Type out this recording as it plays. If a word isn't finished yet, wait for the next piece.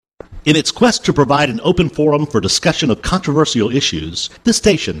In its quest to provide an open forum for discussion of controversial issues, this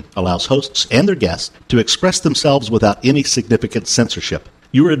station allows hosts and their guests to express themselves without any significant censorship.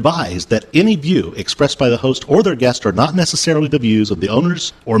 You are advised that any view expressed by the host or their guest are not necessarily the views of the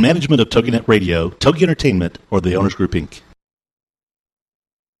owners or management of TogiNet Radio, Togi Entertainment, or the Owners Group, Inc.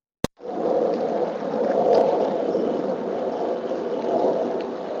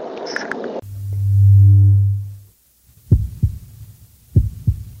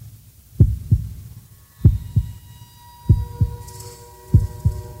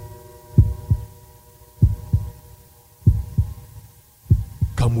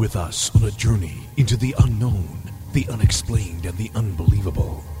 Come with us on a journey into the unknown, the unexplained, and the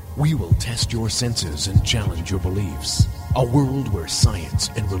unbelievable. We will test your senses and challenge your beliefs. A world where science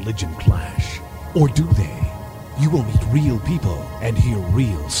and religion clash. Or do they? You will meet real people and hear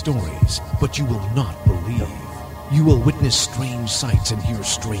real stories, but you will not believe. You will witness strange sights and hear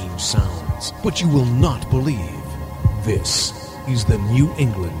strange sounds, but you will not believe. This is the New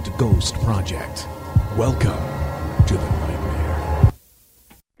England Ghost Project. Welcome to the nightmare.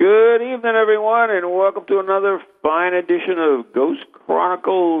 Good evening, everyone, and welcome to another fine edition of Ghost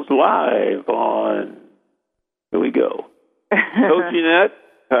Chronicles Live on, here we go, TogiNet,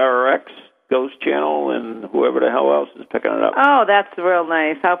 PowerX, Ghost Channel, and whoever the hell else is picking it up. Oh, that's real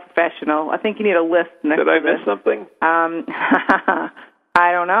nice. How professional. I think you need a list next Did I miss something?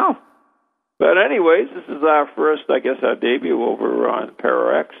 I don't know. But anyways, this is our first, I guess, our debut over on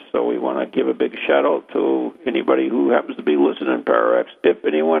PowerX, so we want to give a big shout-out to anybody who happens to be listening to PowerX, if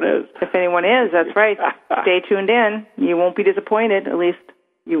anyone is. If anyone is, that's right. Stay tuned in. You won't be disappointed, at least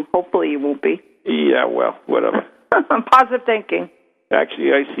hopefully you won't be. Yeah, well, whatever. Positive thinking.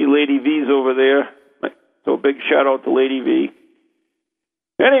 Actually, I see Lady V's over there, so big shout-out to Lady V.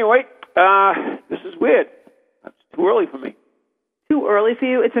 Anyway, this is weird. That's too early for me. Too early for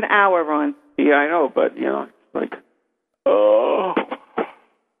you? It's an hour, Ron. Yeah, I know, but, like, oh.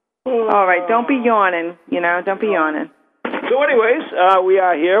 All right, don't be yawning, don't be yawning. So anyways, we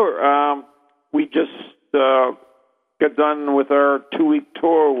are here. We just got done with our 2-week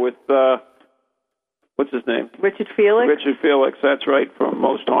tour with, what's his name? Richard Felix? Richard Felix, that's right, from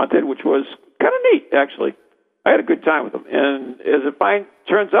Most Haunted, which was kind of neat, actually. I had a good time with him. And as it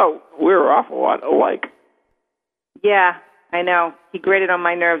turns out, we're an awful lot alike. Yeah. I know. He grated on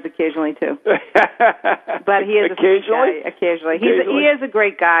my nerves occasionally, too. But he is occasionally? Occasionally. He is a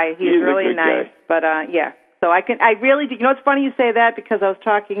great guy. He's really nice. Guy. But, yeah. So I really do. It's funny you say that because I was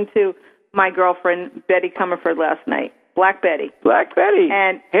talking to my girlfriend, Betty Comerford, last night. Black Betty. Black Betty.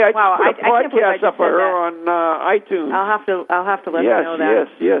 And, hey, I wow, put a podcast up for her on iTunes. I'll have to let her know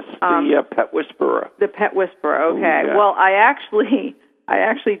that. Yes. The Pet Whisperer. The Pet Whisperer, okay. Ooh, yeah. Well, I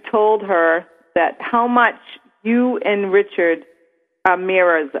actually told her that how much you and Richard are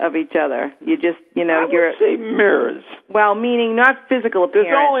mirrors of each other. You just, I would say mirrors. Well, meaning not physical appearance.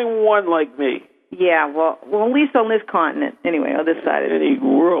 There's only one like me. Yeah, well, at least on this continent, anyway, on this side of any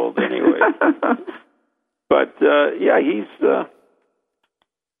world, anyway. But he's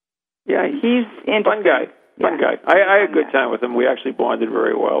interesting. Fun guy. I had a good time with him. We actually bonded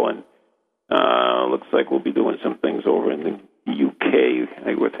very well, and looks like we'll be doing some things over in the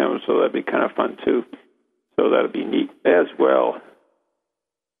UK with him, so that'd be kind of fun too. So that'd be neat as well.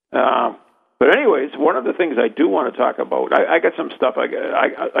 But anyways, one of the things I do want to talk about, I got some stuff. I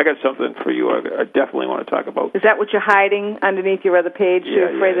got something for you. I definitely want to talk about. Is that what you're hiding underneath your other page? Yeah,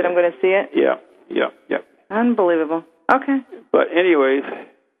 you're afraid that I'm going to see it? Yeah. Unbelievable. Okay. But anyways,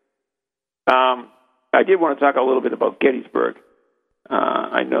 I did want to talk a little bit about Gettysburg.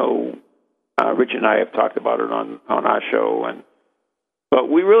 I know Rich and I have talked about it on our show, but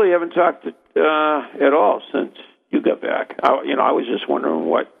we really haven't talked at all since you got back. I was just wondering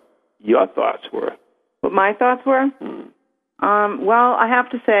what your thoughts were. What my thoughts were? Well, I have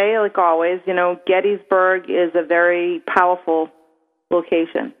to say, like always, Gettysburg is a very powerful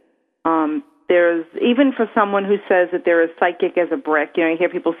location. There's, even for someone who says that they're as psychic as a brick, you hear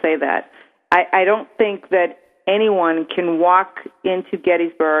people say that. I don't think that anyone can walk into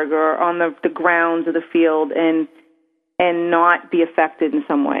Gettysburg or on the grounds of the field and not be affected in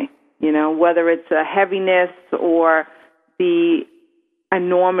some way. Whether it's a heaviness or the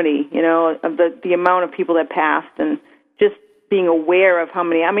enormity, of the amount of people that passed, and just being aware of how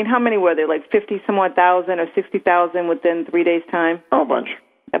many were there, like 50-some-odd thousand or 60,000 within 3 days' time? Oh,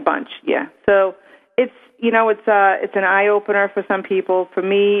 a bunch, yeah. So it's an eye-opener for some people. For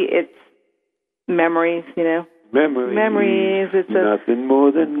me, it's memories, Memories. It's nothing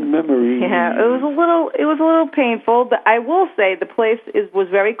more than memories. Yeah, it was a little painful, but I will say the place was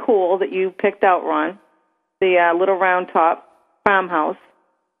very cool that you picked out, Ron. The Little Round Top farmhouse.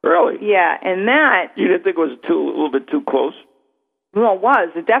 Really? Yeah, and that... You didn't think it was a little bit too close? Well, it was.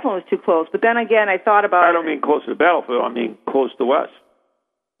 It definitely was too close. But then again, I thought about... I don't mean close to the battlefield. I mean close to us.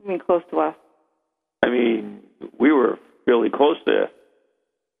 You mean close to us? I mean, we were fairly close there.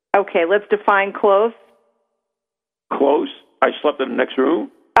 Okay, let's define close. Close? I slept in the next room.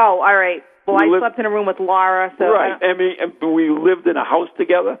 Oh, all right. Well, I slept in a room with Laura. So right. I mean, we lived in a house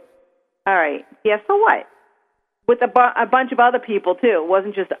together. All right. Yeah, so what? With a bunch of other people, too. It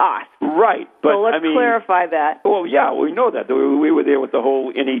wasn't just us. Right. But, so let's clarify that. Well, yeah, we know that. We were there with the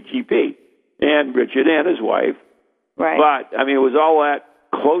whole NEGP and Richard and his wife. Right. But, I mean, it was all that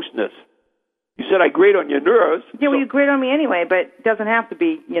closeness. You said I grate on your nerves. Yeah, well, you grate on me anyway, but it doesn't have to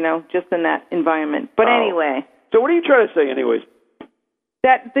be, just in that environment. But anyway. So what are you trying to say anyways?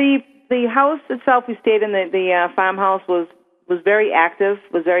 That the house itself we stayed in, the farmhouse, was very active,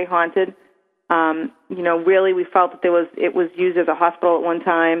 was very haunted. Really we felt that it was used as a hospital at one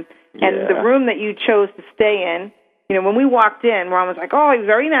time. Yeah. And the room that you chose to stay in, when we walked in, Ron was like, oh, he's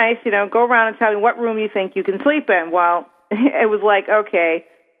very nice, go around and tell me what room you think you can sleep in. Well, it was like, okay,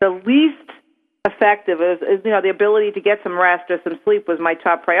 the least effective is the ability to get some rest or some sleep was my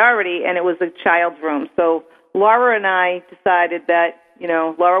top priority, and it was the child's room. So Laura and I decided that,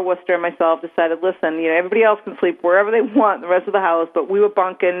 Laura Worcester and myself decided, listen, everybody else can sleep wherever they want in the rest of the house, but we were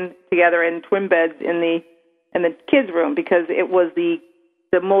bunking together in twin beds in the kids' room because it was the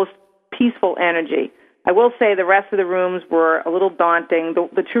most peaceful energy. I will say the rest of the rooms were a little daunting.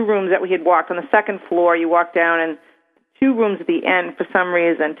 The two rooms that we had walked on the second floor, you walk down, and two rooms at the end, for some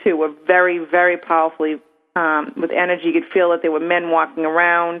reason, too, were very, very powerfully with energy. You could feel that there were men walking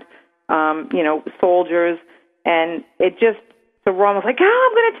around, soldiers, and it just... So Ron was like, oh,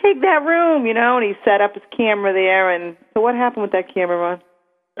 I'm going to take that room, and he set up his camera there. And so what happened with that camera, Ron?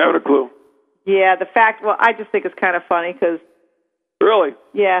 I have a clue. Yeah, I just think it's kind of funny because... Really?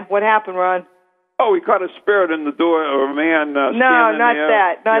 Yeah, what happened, Ron? Oh, we caught a spirit in the door, or a man standing No, not there.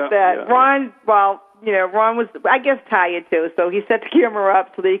 that. Yeah. Ron, Ron was, I guess, tired too, so he set the camera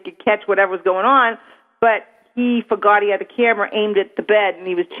up so that he could catch whatever was going on, but he forgot he had the camera aimed at the bed, and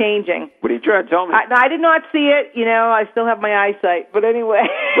he was changing. What are you trying to tell me? I did not see it. I still have my eyesight. But anyway.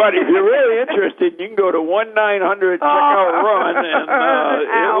 But if you're really interested, you can go to 1-900 check out Ron, and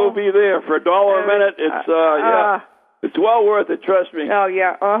it will be there for $1 a minute. It's it's well worth it. Trust me. Oh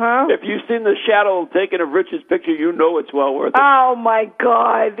yeah. If you've seen the shadow taken of Richard's picture, you know it's well worth it. Oh my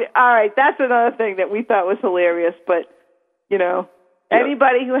God! All right, that's another thing that we thought was hilarious, but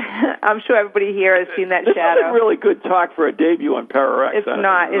Anybody who, I'm sure everybody here has seen that shadow. This is a really good talk for a debut on Pararex. It's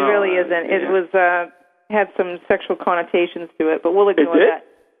not. It really isn't. It was had some sexual connotations to it, but we'll ignore that.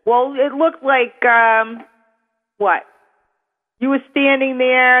 Well, it looked like what? You were standing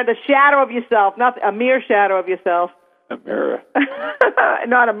there, the shadow of yourself, not a mere shadow of yourself. A mirror.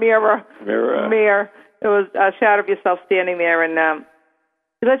 Not a mirror. Mirror. It was a shadow of yourself standing there, and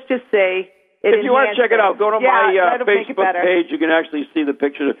let's just say. If you want to check it out, go to my Facebook page. You can actually see the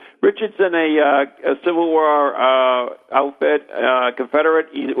picture. Richard's in a Civil War outfit,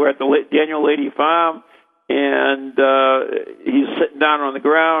 Confederate. We're at the Daniel Lady Farm, and he's sitting down on the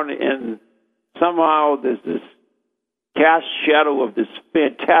ground, and somehow there's this cast shadow of this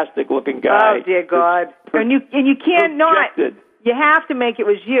fantastic-looking guy. Oh, dear God. And you can't projected. Not... You have to make it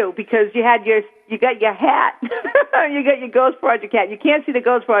was you because you got your hat. You got your Ghost Project hat. You can't see the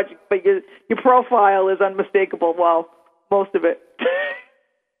Ghost Project, but your profile is unmistakable. Well, most of it.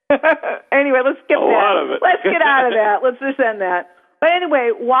 Anyway, let's skip that. A lot of it. Let's get out of that. Let's just end that. But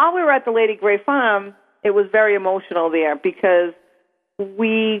anyway, while we were at the Lady Grey Farm, it was very emotional there because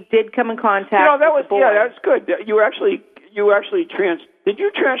we did come in contact. With the boy. That's good. You actually Did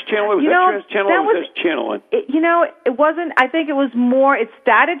you trans-channel it? Was that trans-channel or was that channeling? It wasn't. I think it was more, it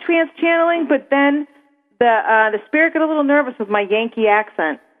started trans-channeling, but then the spirit got a little nervous with my Yankee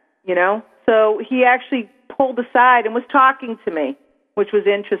accent, So he actually pulled aside and was talking to me, which was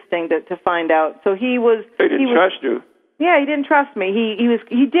interesting to find out. So he didn't trust you. Yeah, he didn't trust me. He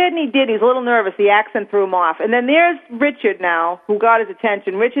did. He was a little nervous. The accent threw him off. And then there's Richard now, who got his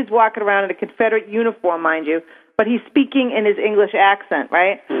attention. Richard's walking around in a Confederate uniform, mind you. But he's speaking in his English accent,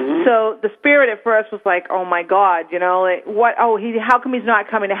 right? Mm-hmm. So the spirit at first was like, "Oh my God, what? Oh, how come he's not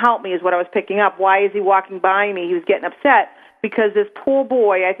coming to help me?" Is what I was picking up. Why is he walking by me? He was getting upset because this poor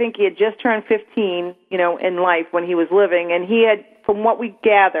boy, I think he had just turned 15, in life when he was living, and he had, from what we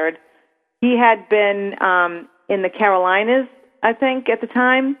gathered, he had been in the Carolinas, I think, at the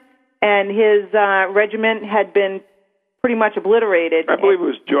time, and his regiment had been pretty much obliterated. I believe it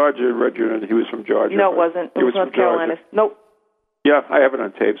was Georgia regiment. He was from Georgia. No, it wasn't. It was North Carolina. Nope. Yeah, I have it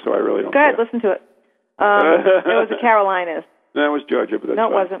on tape, so I really don't Go ahead, listen to it. It was the Carolinas. That was Georgia, but that's No,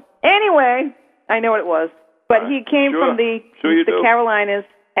 it fine. wasn't. Anyway, I know what it was. But he came from the Carolinas,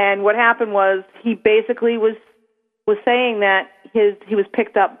 and what happened was he basically was saying that he was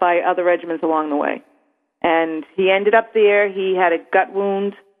picked up by other regiments along the way. And he ended up there. He had a gut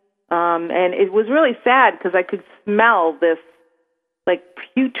wound, and it was really sad because I could smell this, like,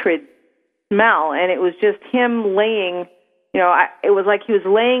 putrid smell, and it was just him laying, it was like he was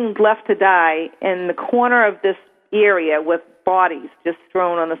laying left to die in the corner of this area with bodies just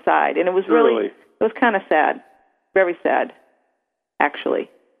thrown on the side. And it was really it was kind of sad, very sad, actually.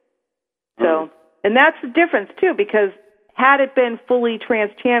 So, and that's the difference, too, because had it been fully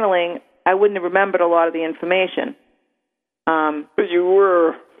trans-channeling, I wouldn't have remembered a lot of the information. But you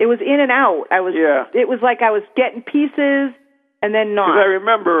were... It was in and out. It was like I was getting pieces and then not. Because I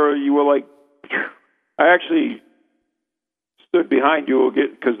remember you were like... I actually stood behind you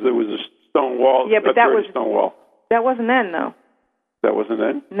because there was a stone wall. Yeah, but that was... stone wall. That wasn't then, though. That wasn't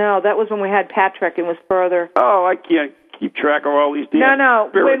then? No, that was when we had Patrick and was further. Oh, I can't keep track of all these damn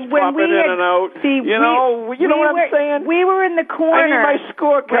spirits popping in and out. See, you know what I'm saying? We were in the corner. I need my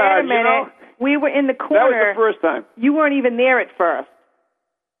scorecard. Wait a minute. We were in the corner. That was the first time. You weren't even there at first.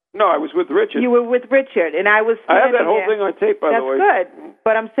 No, I was with Richard. You were with Richard, and I was I have that whole there. thing on tape, by the way. That's good.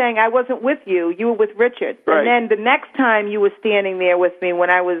 But I'm saying I wasn't with you. You were with Richard. Right. And then the next time you were standing there with me when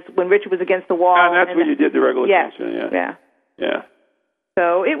Richard was against the wall. And that's when you did the regular function, Yeah.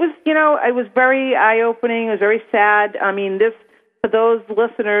 So it was, it was very eye-opening. It was very sad. I mean, for those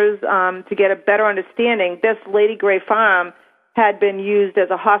listeners, to get a better understanding, this Lady Grey Farm had been used as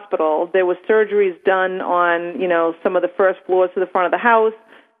a hospital. There were surgeries done on, some of the first floors to the front of the house.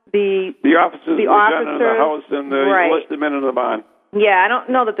 The offices were done in the house and the enlisted men in the barn. Yeah, I don't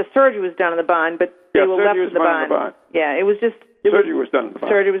know that the surgery was done in the barn, but they were left in the barn. Yeah, it was just... Surgery was done in the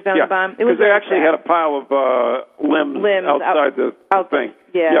barn. Surgery was done in the barn. Because they actually had a pile of limbs outside the thing.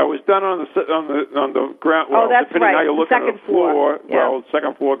 Yeah, it was done on the ground. Well, that's depending right. how you look at the floor. Yeah. Well,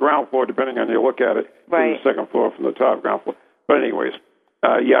 second floor, ground floor, depending on how you look at it. Right. The second floor from the top, ground floor. But anyways,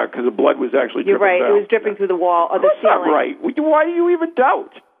 because the blood was actually dripping down. You're right. It was dripping through the wall or the ceiling. That's right. Why do you even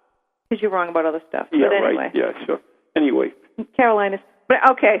doubt? Because you're wrong about other stuff. Yeah, but anyway. Right. Yeah, sure. Anyway. Carolinas. But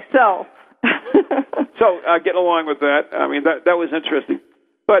okay, so. So getting along with that, I mean, that was interesting.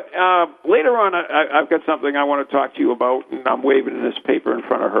 But later on, I've got something I want to talk to you about, and I'm waving this paper in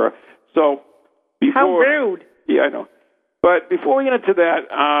front of her. So before, how rude! Yeah, I know. But before we get into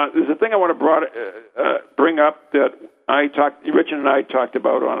that, there's a thing I want to bring up that Richard and I talked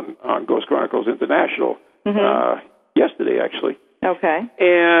about on Ghost Chronicles International yesterday, actually. Okay.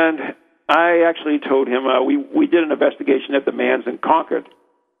 And I actually told him we did an investigation at the Man's in Concord.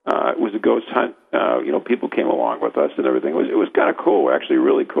 It was a ghost hunt. People came along with us and everything. It was kind of cool, actually,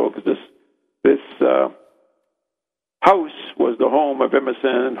 really cool, because this house was the home of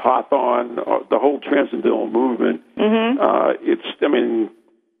Emerson, Hawthorne, the whole Transcendental movement. Mm-hmm.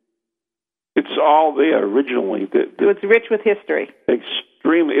 It's all there originally. It's rich with history.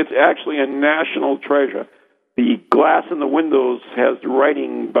 Extremely. It's actually a national treasure. The glass in the windows has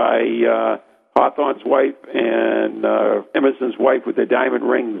writing by Hawthorne's wife and Emerson's wife with the diamond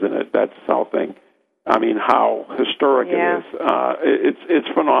rings in it. That's how how historic it is. It's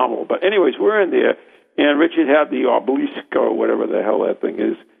phenomenal. But anyways, we're in there, and Richard had the obelisk or whatever the hell that thing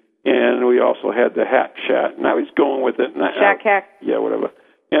is, and we also had the Hack Shack, and I was going with it. Shack Hack? Yeah, whatever.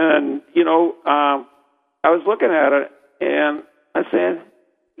 And, I was looking at it, and I said,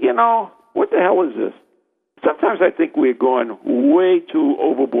 what the hell is this? Sometimes I think we're going way too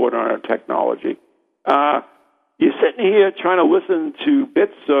overboard on our technology. You're sitting here trying to listen to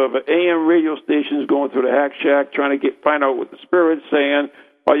bits of AM radio stations going through the Hack Shack, trying to find out what the spirit's saying,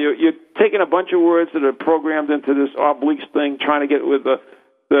 or you're taking a bunch of words that are programmed into this oblique thing, trying to get with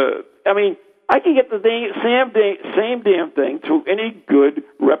I can get the same damn thing through any good,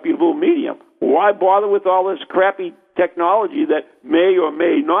 reputable medium. Why bother with all this crappy technology that may or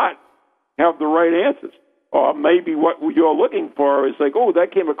may not have the right answers? Or maybe what you're looking for is like, oh,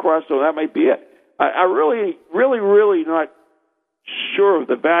 that came across, so that might be it. I really, really, really not sure of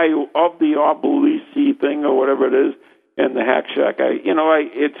the value of the obelisk thing or whatever it is in the Hack Shack.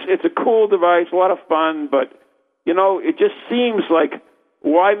 It's a cool device, a lot of fun, but, it just seems like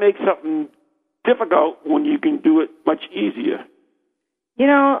why make something difficult when you can do it much easier?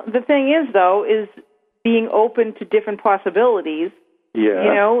 The thing is, though, is being open to different possibilities.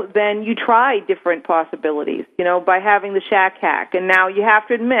 Yeah. Then you try different possibilities, by having the Shack Hack. And now you have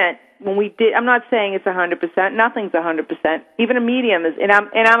to admit, when we did, I'm not saying it's 100%. Nothing's 100%. Even a medium is, and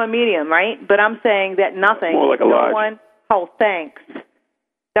I'm a medium, right? But I'm saying that nothing. More like a large. Oh, thanks.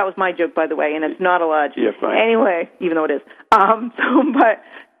 That was my joke, by the way, and it's not a lodge. Yeah, fine. Anyway, even though it is. But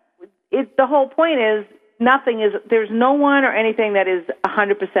the whole point is there's no one or anything that is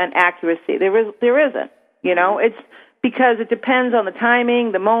 100% accuracy. There isn't. It's because it depends on the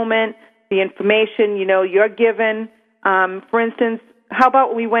timing, the moment, the information, you're given. For instance, how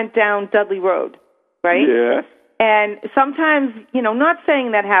about we went down Dudley Road, right? Yes. And sometimes, not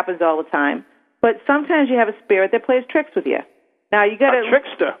saying that happens all the time, but sometimes you have a spirit that plays tricks with you. Now you got a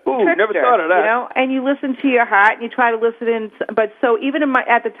trickster. Ooh, never thought of that. And you listen to your heart and you try to listen in. But so even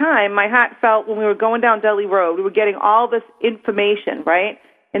at the time, my heart felt when we were going down Dudley Road, we were getting all this information, right?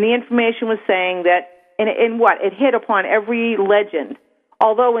 And the information was saying that, it hit upon every legend.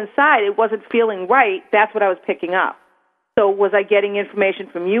 Although inside it wasn't feeling right, that's what I was picking up. So was I getting information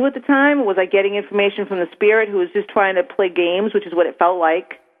from you at the time? Or was I getting information from the spirit who was just trying to play games, which is what it felt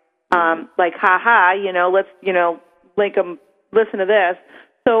like? Like, let's, link them. Listen to this.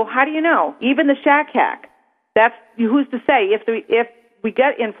 So how do you know? Even the shack hack, that's who's to say if we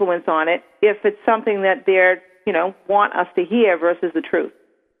get influence on it, if it's something that they're want us to hear versus the truth.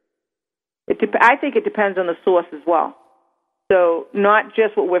 I think it depends on the source as well. So not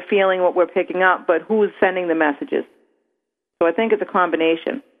just what we're feeling, what we're picking up, but who's sending the messages. So I think it's a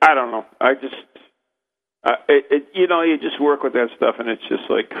combination. I don't know. I just you just work with that stuff, and it's just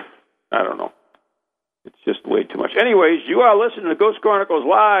like I don't know. It's just way too much. Anyways, you are listening to Ghost Chronicles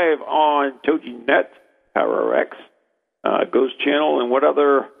live on TogiNet, PowerX, Ghost Channel, and what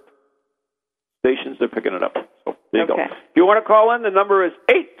other stations they're picking it up. So there you go. If you want to call in, the number is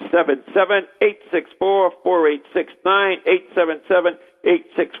 877-864-4869,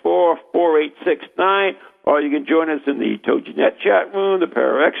 877-864-4869, or you can join us in the TogiNet chat room, the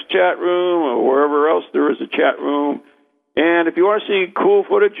PowerX chat room, or wherever else there is a chat room. And if you want to see cool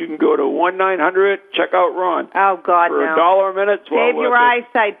footage, you can go to 1-900, check out Ron. Oh, God, for $1 a minute. Save your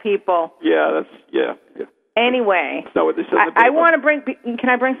eyesight, people. Yeah, yeah. Anyway. That's not what they said. I want to can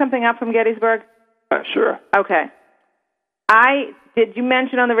I bring something up from Gettysburg? Sure. Okay. Did you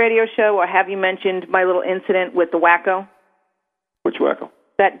mention on the radio show, or have you mentioned my little incident with the wacko? Which wacko?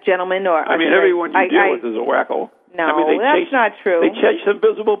 That gentleman, everyone you deal with is a wacko. No, that's not true. They chase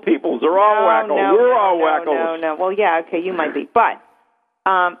invisible people. They're all wacko. We're all wackos. No. Well, yeah, okay, you might be. But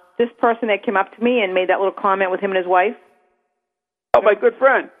this person that came up to me and made that little comment with him and his wife. Oh, my good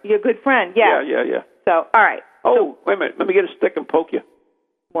friend. Your good friend, yeah. Yeah. So, all right. Oh, wait a minute. Let me get a stick and poke you.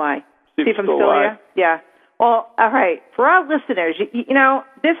 Why? See if I'm still here? Yeah. Well, all right. For our listeners,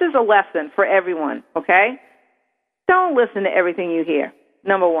 this is a lesson for everyone, okay? Don't listen to everything you hear,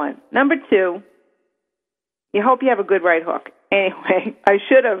 number one. Number two, you hope you have a good right hook. Anyway, I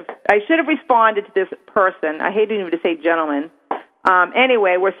should have responded to this person. I hate even to say gentleman.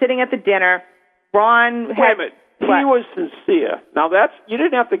 Anyway, we're sitting at the dinner. Ron had... Wait a minute. He was sincere. Now, you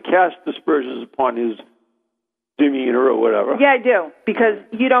didn't have to cast aspersions upon his demeanor or whatever. Yeah, I do, because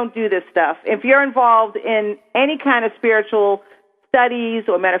you don't do this stuff. If you're involved in any kind of spiritual studies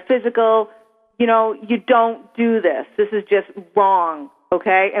or metaphysical, you don't do this. This is just wrong.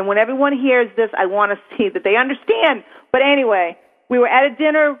 Okay, and when everyone hears this, I want to see that they understand. But anyway, we were at a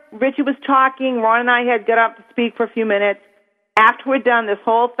dinner. Richie was talking. Ron and I had got up to speak for a few minutes. After we're done this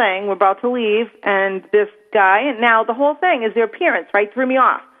whole thing, we're about to leave, and this guy, and now the whole thing is their appearance, right, threw me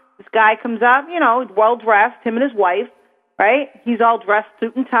off. This guy comes up, well-dressed, him and his wife, right? He's all dressed,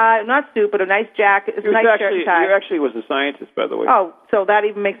 suit and tie, not suit, but a nice jacket, a nice shirt and tie. He actually was a scientist, by the way. Oh, so that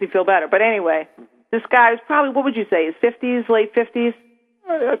even makes me feel better. But anyway, this guy is probably, what would you say, his 50s, late 50s?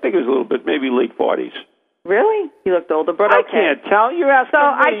 I think it was a little bit, maybe late 40s. Really? He looked older, but okay. I can't tell. You're asking me.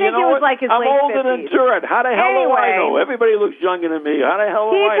 I think it was like his late 50s. I'm older than Turin. How the hell do I know? Everybody looks younger than me. How the hell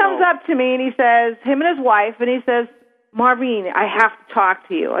do I know? He comes up to me and he says, him and his wife, and he says, Maureen, I have to talk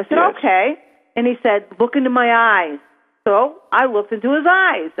to you. I said, okay. And he said, look into my eyes. So I looked into his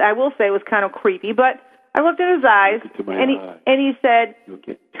eyes. I will say it was kind of creepy, but I looked in his eyes, and he said,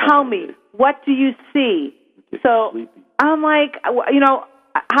 tell me, what do you see? So I'm like,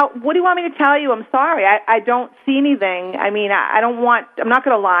 what do you want me to tell you? I'm sorry. I don't see anything. I mean, I'm not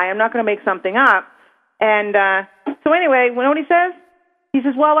going to lie. I'm not going to make something up. And so anyway, you know what he says? He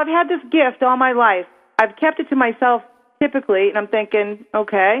says, well, I've had this gift all my life. I've kept it to myself typically. And I'm thinking,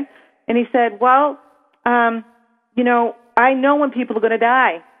 okay. And he said, well, I know when people are going to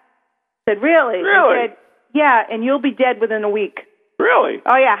die. I said, really? Really? He said, yeah, and you'll be dead within a week. Really?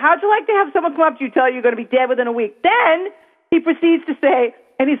 Oh, yeah. How'd you like to have someone come up to you and tell you you're going to be dead within a week? Then he proceeds to say,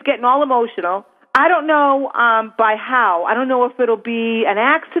 and he's getting all emotional, I don't know by how. I don't know if it'll be an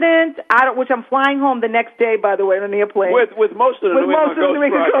accident. Which I'm flying home the next day, by the way, on an airplane. With most of the New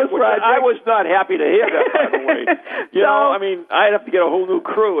England Coast Project. I was not happy to hear that, by the way. You know, I mean, I'd have to get a whole new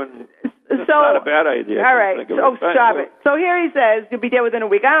crew, and it's not a bad idea. All right. Stop it. So here he says, you'll be there within a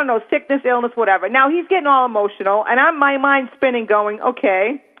week. I don't know, sickness, illness, whatever. Now, he's getting all emotional, and my mind's spinning going,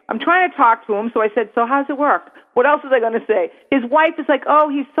 okay, I'm trying to talk to him. So I said, so how's it work? What else was I going to say? His wife is like, oh,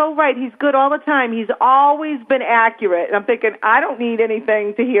 he's so right. He's good all the time. He's always been accurate. And I'm thinking, I don't need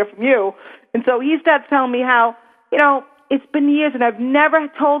anything to hear from you. And so he starts telling me how, you know, it's been years and I've never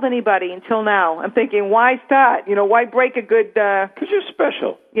told anybody until now. I'm thinking, why start? You know, why break a good... Because you're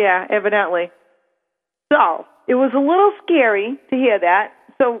special. Yeah, evidently. So it was a little scary to hear that.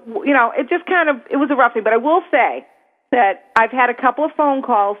 So, you know, it was a rough thing. But I will say that I've had a couple of phone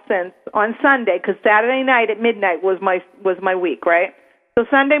calls since on Sunday, because Saturday night at midnight was my week, right? So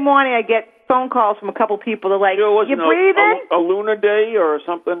Sunday morning I get phone calls from a couple people. They're like, you breathing? A lunar day or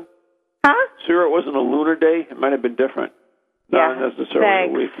something? Huh? Sure, it wasn't a lunar day. It might have been different. Not necessarily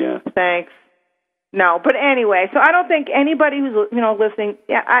a week, yeah. Thanks. No, but anyway, so I don't think anybody who's, you know, listening,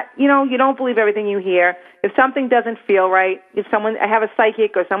 you don't believe everything you hear. If something doesn't feel right, I have a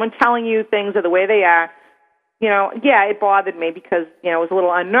psychic or someone telling you things are the way they are, you know, yeah, it bothered me because, you know, it was a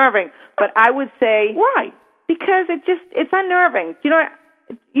little unnerving. But I would say... Why? Because it's unnerving. You know,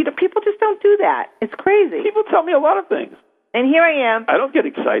 people just don't do that. It's crazy. People tell me a lot of things. And here I am. I don't get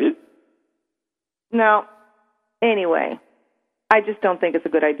excited. No. Anyway, I just don't think it's a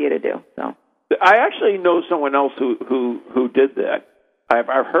good idea to do. So I actually know someone else who did that. I've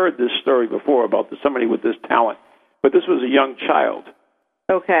heard this story before about somebody with this talent, but this was a young child.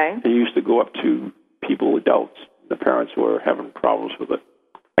 Okay. He used to go up to people, adults. The parents were having problems with it.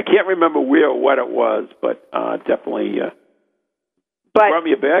 I can't remember where or what it was, but definitely. But brought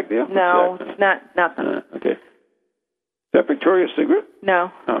me a bag there? No, it's not nothing. Okay. Is that Victoria's Secret?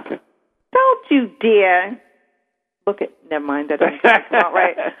 No. Okay. Don't you dare. Never mind. That doesn't come out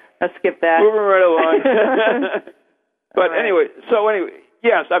right. Let's skip that. Moving right along. But right. Anyway,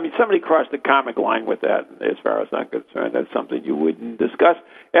 yes, I mean, somebody crossed the comic line with that, as far as I'm concerned. That's something you wouldn't discuss.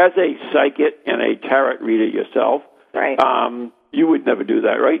 As a psychic and a tarot reader yourself, right. You would never do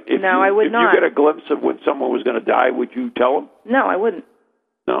that, right? I would not. If you get a glimpse of when someone was going to die, would you tell them? No, I wouldn't.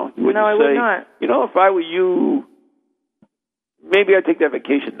 No? You wouldn't I would not. You know, if I were you, maybe I'd take that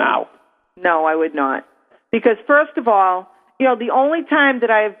vacation now. No, I would not. Because, first of all, you know, the only time that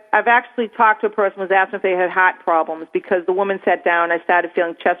I've actually talked to a person was asking if they had heart problems, because the woman sat down, I started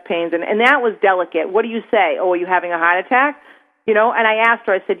feeling chest pains, and that was delicate. What do you say? Oh, are you having a heart attack? You know, and I asked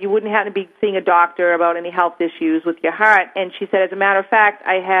her, I said, you wouldn't happen to be seeing a doctor about any health issues with your heart? And she said, as a matter of fact,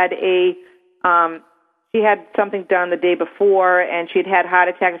 I had she had something done the day before, and she'd had a heart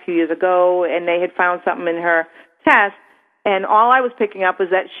attack a few years ago, and they had found something in her test. And all I was picking up was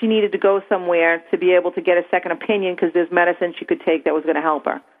that she needed to go somewhere to be able to get a second opinion, because there's medicine she could take that was going to help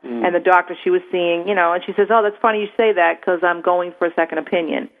her. Mm. And the doctor she was seeing, you know, and she says, oh, that's funny you say that, because I'm going for a second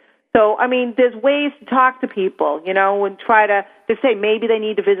opinion. So, I mean, there's ways to talk to people, you know, and try to say maybe they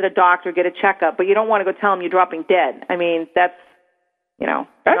need to visit a doctor, get a checkup, but you don't want to go tell them you're dropping dead. I mean, that's, you know.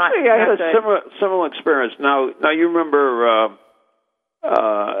 Actually, I had a similar experience. Now you remember...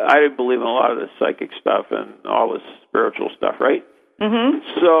 I didn't believe in a lot of this psychic stuff and all this spiritual stuff, right? Mm-hmm.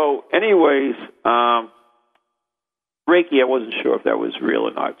 So, anyways, Reiki, I wasn't sure if that was real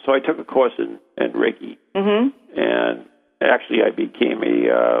or not. So I took a course in Reiki. Mm-hmm. And actually I became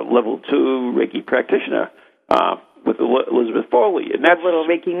a level 2 Reiki practitioner with Elizabeth Foley. And that's little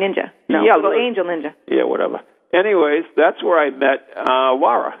Reiki ninja. No, yeah, little angel ninja. Yeah, whatever. Anyways, that's where I met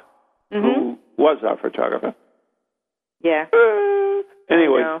Laura, mm-hmm. who was our photographer. Yeah.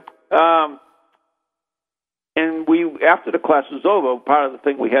 Anyway, and after the class was over, part of the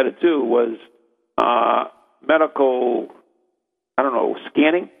thing we had to do was medical,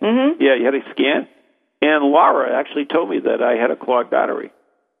 scanning. Mm-hmm. Yeah, you had to scan. And Laura actually told me that I had a clogged artery.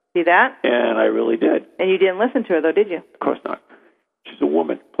 See that? And I really did. And you didn't listen to her, though, did you? Of course not. She's a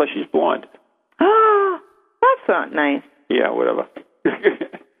woman. Plus, she's blonde. Oh, that's not nice. Yeah, whatever.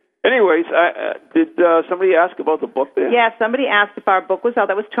 Anyways, did somebody ask about the book there? Yeah, somebody asked if our book was out.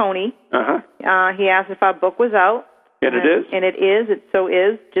 That was Tony. Uh-huh. He asked if our book was out. And it is? And it is. It so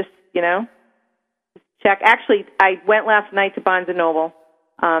is. Just, check. Actually, I went last night to Barnes & Noble,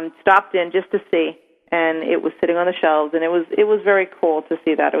 stopped in just to see, and it was sitting on the shelves, and it was very cool to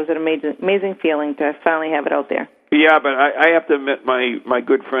see that. It was an amazing feeling to finally have it out there. Yeah, but I have to admit my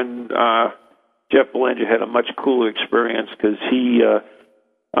good friend Jeff Belanger had a much cooler experience, because he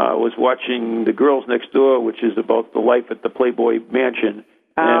was watching The Girls Next Door, which is about the life at the Playboy Mansion,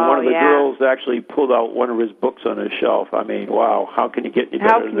 And one of the yeah. girls actually pulled out one of his books on his shelf. I mean, wow, how can you get any better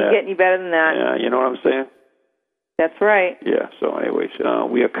How than can that? you get any better than that? Yeah, you know what I'm saying? That's right. Yeah, so anyways,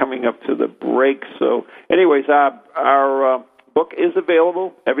 we are coming up to the break. So anyways, our book is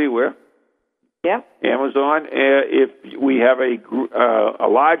available everywhere. Yep. Amazon. If we have a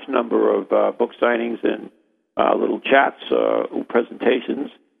large number of book signings and little chats, presentations.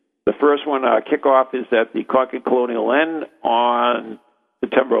 The first one, kickoff, is at the Concord Colonial Inn on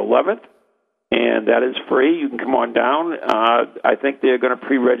September 11th, and that is free. You can come on down. I think they're going to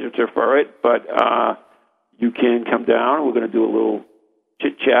pre-register for it, but you can come down. We're going to do a little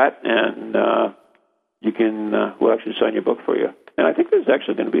chit-chat, and you can we'll actually sign your book for you. And I think there's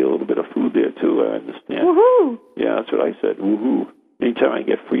actually going to be a little bit of food there, too, I understand. Woohoo! Yeah, that's what I said, woohoo. Anytime I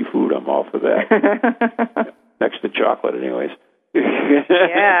get free food, I'm all for that. Next to chocolate, anyways.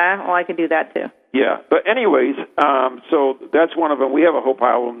 Yeah, well, I can do that, too. Yeah, but anyways, so that's one of them. We have a whole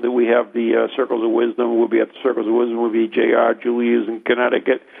pile of them. We have the Circles of Wisdom. We'll be at the Circles of Wisdom. We'll be J.R. Julia's in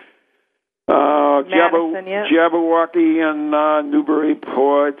Connecticut. Madison, yeah. Jabberwocky and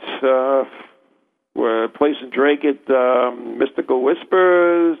Newburyport. Place in Drake at Mystical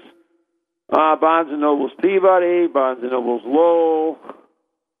Whispers. Barnes & Noble's Peabody. Barnes & Noble's Lowell.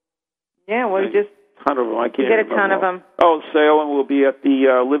 Yeah, well, just... Ton of them. I can't get a remember ton of all. them. Oh, Salem. We'll be at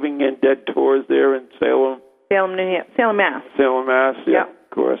the Living and Dead tours there in Salem. Salem, Mass. Salem, Mass. Yeah, Yep. of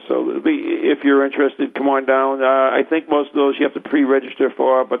course. So it'll be, if you're interested, come on down. I think most of those you have to pre-register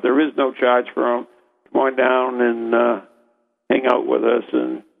for, but there is no charge for them. Come on down and hang out with us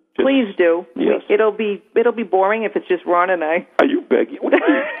and. Just, please do. Yes. It'll be boring if it's just Ron and I. Are you begging? What are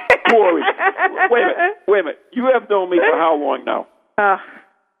you boring? Wait a minute. You have known me for how long now?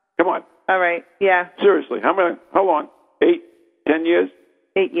 Come on. All right. Yeah. Seriously, how long? 8, 10 years?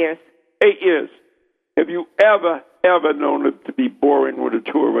 8 years. 8 years. Have you ever known it to be boring when the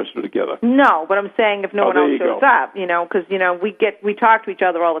two of us are together? No, but I'm saying if no one else shows go. up, because we talk to each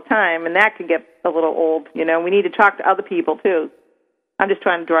other all the time, and that can get a little old. We need to talk to other people too. I'm just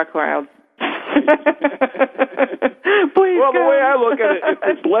trying to draw crowds. Please. Well, come. the way I look at it, if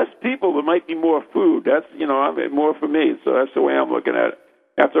there's less people, there might be more food. That's more for me. So that's the way I'm looking at it.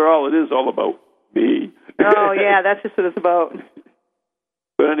 After all, it is all about me. Oh yeah, that's just what it's about.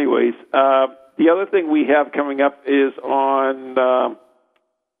 But anyways, the other thing we have coming up is on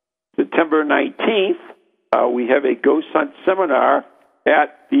September 19th. We have a ghost hunt seminar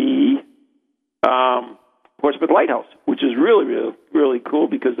at the Portsmouth Lighthouse, which is really, really, really cool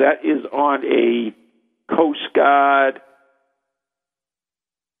because that is on a Coast Guard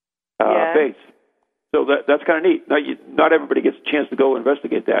base. So that's kind of neat. Not everybody gets a chance to go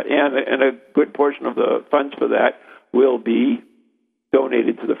investigate that, and a good portion of the funds for that will be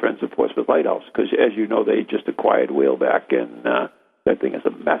donated to the Friends of Portsmouth Lighthouse because, as you know, they just acquired Whaleback, and that thing is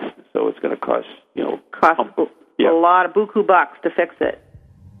a mess. So it's going to cost a lot of buku bucks to fix it,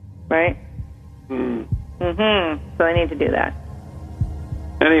 right? So they need to do that.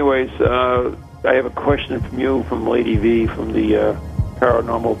 Anyways, I have a question from you, from Lady V, from the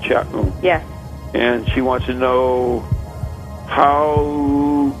paranormal chat room. Yes. And she wants to know,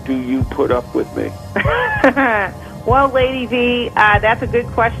 how do you put up with me? Well, Lady V, that's a good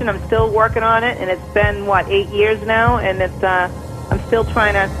question. I'm still working on it, and it's been, 8 years now, and it's I'm still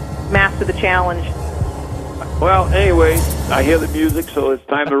trying to master the challenge. Well, anyways, I hear the music, so it's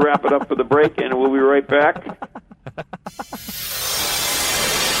time to wrap it up for the break, and we'll be right back.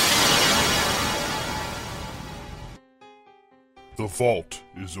 The vault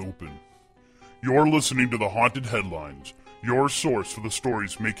is open. You're listening to The Haunted Headlines, your source for the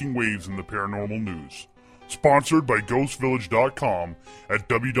stories making waves in the paranormal news. Sponsored by GhostVillage.com at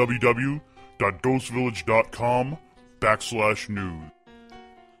www.ghostvillage.com/news.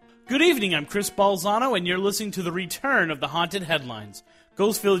 Good evening, I'm Chris Balzano, and you're listening to the return of The Haunted Headlines,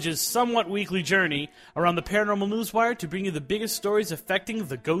 Ghost Village's somewhat weekly journey around the paranormal newswire to bring you the biggest stories affecting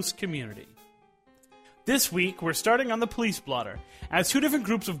the ghost community. This week, we're starting on the police blotter, as 2 different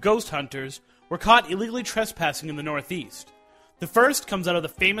groups of ghost hunters were caught illegally trespassing in the Northeast. The first comes out of the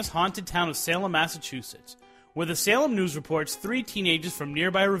famous haunted town of Salem, Massachusetts, where the Salem News reports 3 teenagers from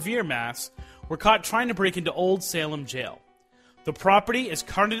nearby Revere, Mass. were caught trying to break into Old Salem Jail. The property is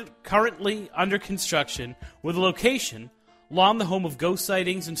currently under construction, where the location, long the home of ghost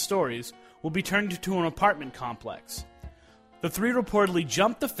sightings and stories, will be turned into an apartment complex. The 3 reportedly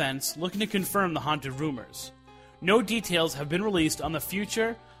jumped the fence, looking to confirm the haunted rumors. No details have been released on the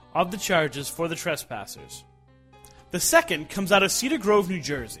future of the charges for the trespassers. The second comes out of Cedar Grove, New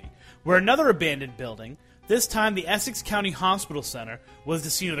Jersey, where another abandoned building, this time the Essex County Hospital Center, was the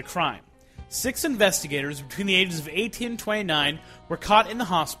scene of the crime. 6 investigators between the ages of 18 and 29 were caught in the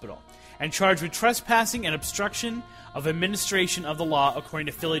hospital and charged with trespassing and obstruction of administration of the law, according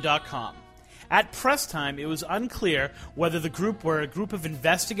to Philly.com. At press time, it was unclear whether the group were a group of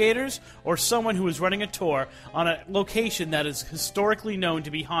investigators or someone who was running a tour on a location that is historically known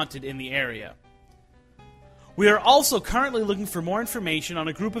to be haunted in the area. We are also currently looking for more information on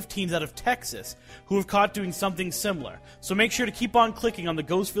a group of teens out of Texas who have caught doing something similar, so make sure to keep on clicking on the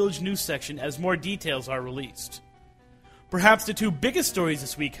Ghost Village news section as more details are released. Perhaps the 2 biggest stories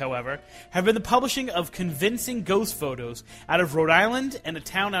this week, however, have been the publishing of convincing ghost photos out of Rhode Island and a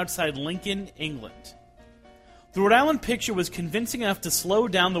town outside Lincoln, England. The Rhode Island picture was convincing enough to slow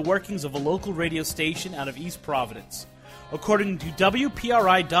down the workings of a local radio station out of East Providence. According to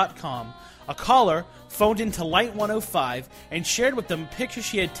WPRI.com, a caller phoned into Light 105 and shared with them a picture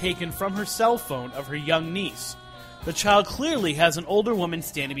she had taken from her cell phone of her young niece. The child clearly has an older woman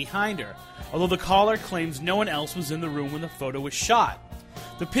standing behind her, although the caller claims no one else was in the room when the photo was shot.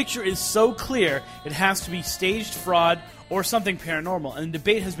 The picture is so clear it has to be staged fraud or something paranormal, and the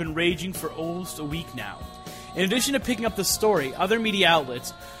debate has been raging for almost a week now. In addition to picking up the story, other media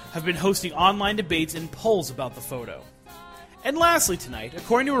outlets have been hosting online debates and polls about the photo. And lastly tonight,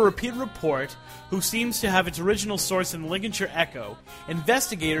 according to a repeated report, who seems to have its original source in the Lincolnshire Echo,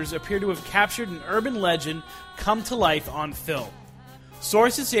 investigators appear to have captured an urban legend come to life on film.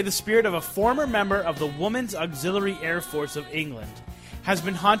 Sources say the spirit of a former member of the Women's Auxiliary Air Force of England has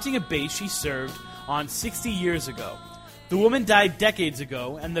been haunting a base she served on 60 years ago. The woman died decades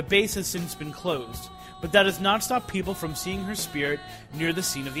ago, and the base has since been closed, but that has not stopped people from seeing her spirit near the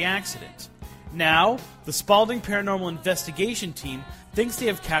scene of the accident. Now, the Spaulding Paranormal Investigation Team thinks they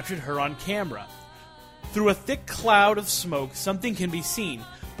have captured her on camera. Through a thick cloud of smoke, something can be seen,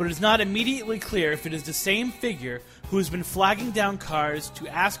 but it is not immediately clear if it is the same figure who has been flagging down cars to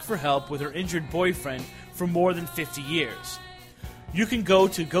ask for help with her injured boyfriend for more than 50 years. You can go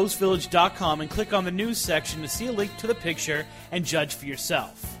to ghostvillage.com and click on the news section to see a link to the picture and judge for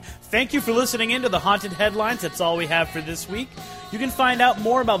yourself. Thank you for listening in to the Haunted Headlines. That's all we have for this week. You can find out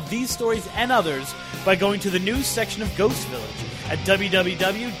more about these stories and others by going to the news section of Ghost Village at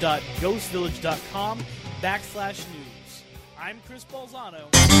www.ghostvillage.com/news. I'm Chris Balzano.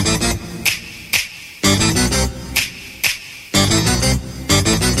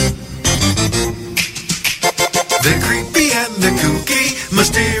 They're creepy and they're kooky,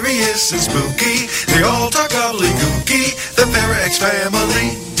 mysterious and spooky. They all talk gobbledygooky, the Parax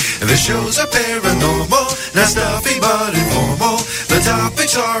family. The shows are paranormal, not stuffy but informal. The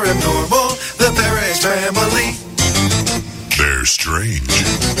topics are abnormal, the Parax family. They're strange,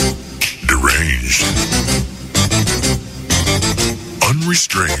 deranged,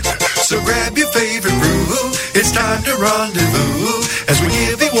 unrestrained. So grab your favorite brew, it's time to rendezvous as we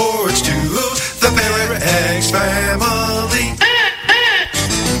give awards to the Parax family.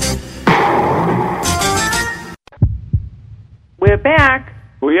 We're back.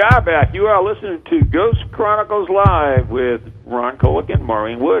 We are back. You are listening to Ghost Chronicles Live with Ron Kolick and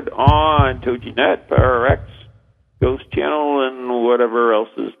Maureen Wood on TogiNet, Parax, Ghost Channel, and whatever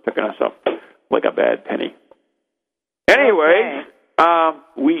else is picking us up like a bad penny. Anyway, I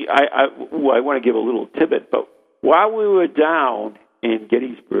want to give a little tidbit, but while we were down in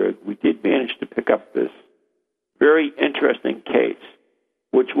Gettysburg, we did manage to pick up this very interesting case,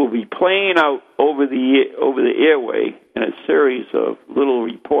 which will be playing out over the airway in a series of little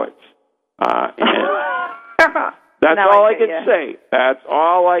reports. And that's all I can say. That's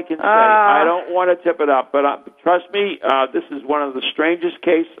all I can say. I don't want to tip it up, but trust me, this is one of the strangest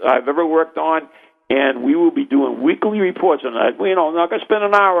cases I've ever worked on, and we will be doing weekly reports on that. I'm not going to spend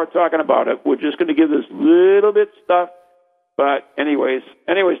an hour talking about it. We're just going to give this little bit stuff. But anyways,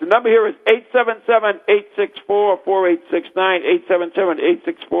 the number here is 877-864-4869,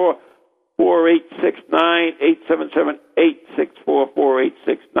 877-864-4869,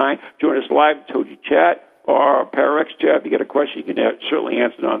 877-864-4869. Join us live in Togi Chat or Parax Chat. If you got a question, you can certainly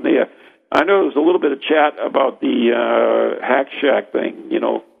answer it on there. I know there was a little bit of chat about the Hack Shack thing.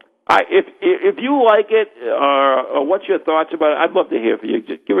 If you like it or what's your thoughts about it, I'd love to hear from you.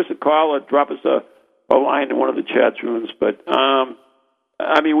 Just give us a call or drop us a line in one of the chat rooms. But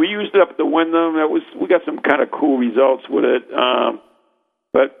we used it up at the Wyndham. We got some kind of cool results with it.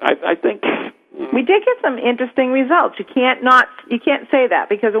 But I think we did get some interesting results. You can't say that,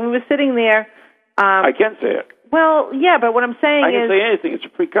 because when we were sitting there, I can say it. Well, yeah, but what I'm saying I can say anything. It's a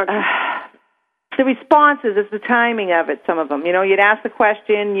free country. The responses, it's the timing of it. Some of them, you'd ask the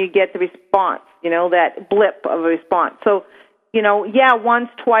question, you get the response. That blip of a response. So. Once,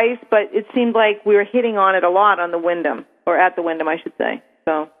 twice, but it seemed like we were hitting on it a lot on the Wyndham, or at the Wyndham, I should say.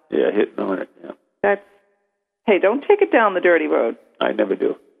 So Yeah, hitting on it. Yeah. Hey, don't take it down the dirty road. I never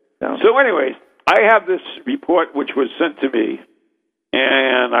do. No. So anyways, I have this report which was sent to me,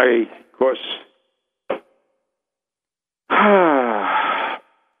 and I, of course,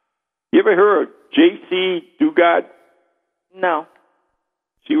 you ever heard of J.C. Dugard? No.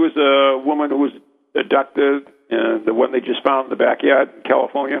 She was a woman who was abducted, and the one they just found in the backyard in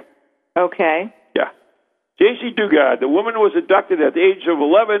California. Okay. Yeah. J.C. Dugard, the woman who was abducted at the age of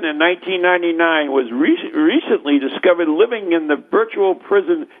 11 in 1999, was recently discovered living in the virtual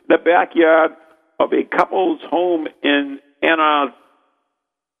prison in the backyard of a couple's home in Anatoc,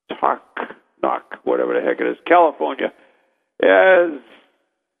 whatever the heck it is, California, as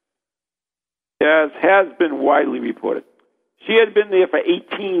has been widely reported. She had been there for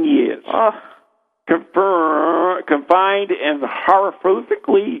 18 years, confined and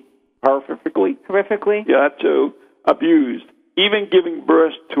horrifically, Horrifically? yeah, too, abused, even giving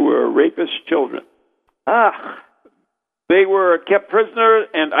birth to her rapist children. Ugh. They were kept prisoner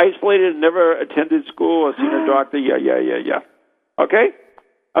and isolated and never attended school or seen a doctor. Yeah. Okay?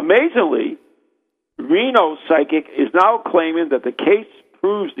 Amazingly, Reno psychic is now claiming that the case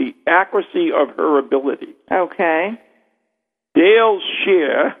proves the accuracy of her ability. Okay. Dale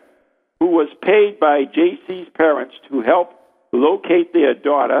Shear, who was paid by JC's parents to help locate their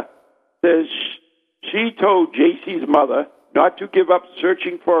daughter, says she told JC's mother not to give up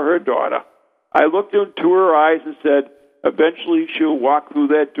searching for her daughter. I looked into her eyes and said, eventually she'll walk through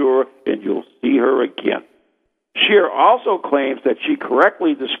that door and you'll see her again. Shear also claims that she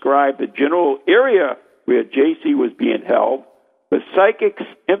correctly described the general area where JC was being held. The psychic's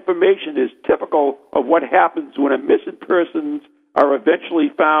information is typical of what happens when a missing persons are eventually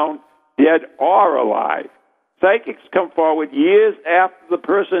found dead or alive. Psychics come forward years after the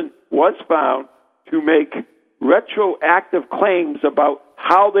person was found to make retroactive claims about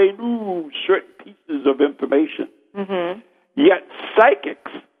how they knew certain pieces of information. Mm-hmm. Yet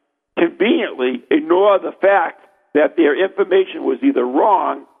psychics conveniently ignore the fact that their information was either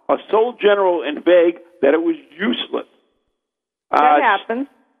wrong or so general and vague that it was useless. That happens.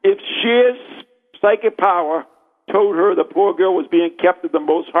 If Shear's psychic power told her the poor girl was being kept in the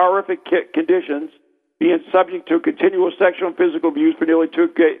most horrific conditions, being subject to continual sexual and physical abuse for nearly two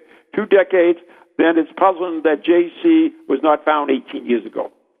decades, then it's puzzling that J.C. was not found 18 years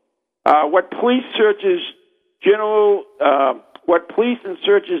ago. What police and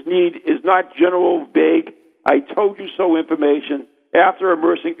searches need is not general, vague, I told you so information after a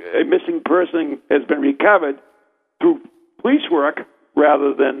missing person has been recovered through police work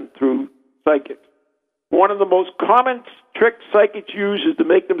rather than through psychics. One of the most common tricks psychics use is to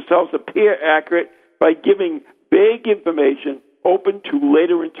make themselves appear accurate by giving vague information open to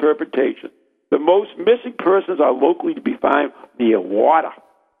later interpretation. The most missing persons are locally to be found near water,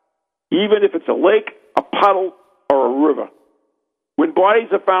 even if it's a lake, a puddle, or a river. When bodies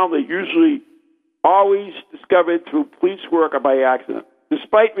are found, they're usually always discovered through police work or by accident.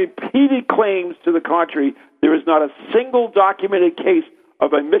 Despite repeated claims to the contrary, there is not a single documented case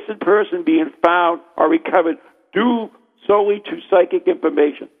of a missing person being found or recovered due solely to psychic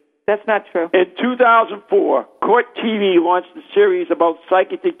information. That's not true. In 2004, Court TV launched a series about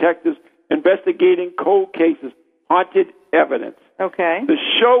psychic detectives investigating cold cases, Haunted Evidence. Okay. The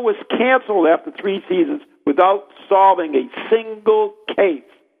show was canceled after 3 seasons without solving a single case.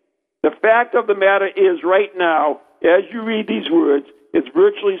 The fact of the matter is, right now, as you read these words, it's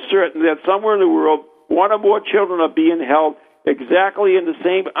virtually certain that somewhere in the world, one or more children are being held exactly in the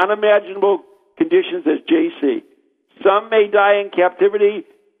same unimaginable conditions as JC. Some may die in captivity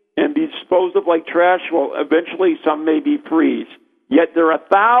and be disposed of like trash, while eventually some may be freed. Yet there are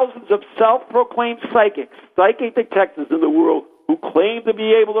thousands of self-proclaimed psychic detectives in the world who claim to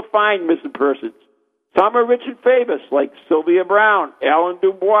be able to find missing persons. Some are rich and famous, like Sylvia Brown, Alan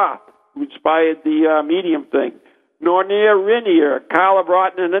Dubois, who inspired the medium thing, Nornia Renier, Carla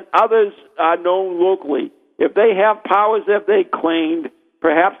Broughton, and others are known locally. If they have powers that they claimed,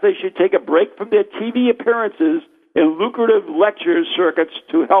 perhaps they should take a break from their TV appearances and lucrative lecture circuits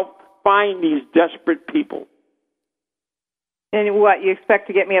to help find these desperate people. And what, you expect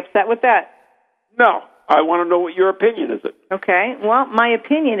to get me upset with that? No. I want to know what your opinion is. Okay. Well, my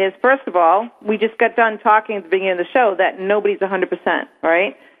opinion is, first of all, we just got done talking at the beginning of the show that nobody's 100%,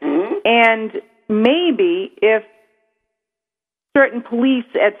 right? Mm-hmm. And maybe if certain police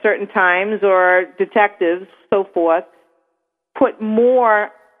at certain times or detectives, so forth, put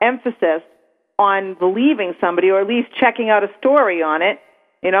more emphasis on believing somebody or at least checking out a story on it,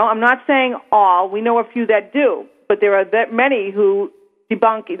 you know, I'm not saying all. We know a few that do, but there are that many who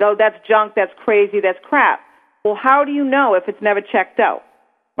debunk, that's junk, that's crazy, that's crap. Well, how do you know if it's never checked out?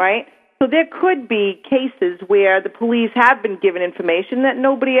 right? So there could be cases where the police have been given information that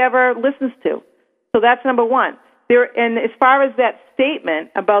nobody ever listens to. So that's number one. And as far as that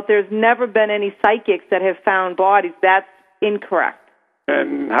statement about there's never been any psychics that have found bodies, that's incorrect.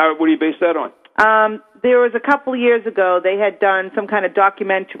 And what do you base that on? There was a couple of years ago, they had done some kind of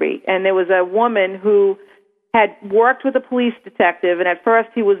documentary, and there was a woman who had worked with a police detective, and at first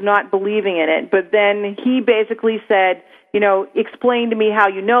he was not believing in it, but then he basically said, explain to me how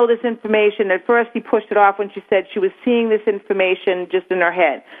you know this information. At first he pushed it off when she said she was seeing this information just in her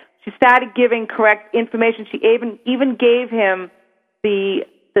head. She started giving correct information. She even gave him the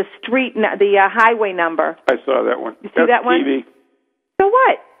highway number. I saw that one. You see that one? TV. So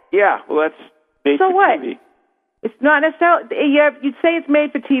what? Yeah, well, that's made so for what? TV. It's not necessarily. You'd say it's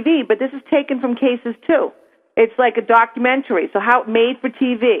made for TV, but this is taken from cases too. It's like a documentary. So how made for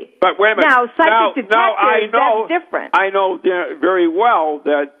TV? But wait a minute. Now, psychic detectives, that's different. I know very well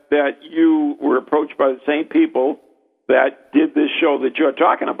that you were approached by the same people that did this show that you're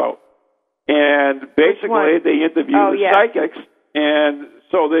talking about. And basically, they interviewed the psychics, and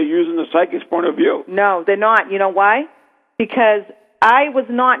so they're using the psychic's point of view. No, they're not. You know why? Because I was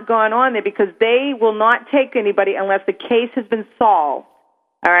not gone on there because they will not take anybody unless the case has been solved.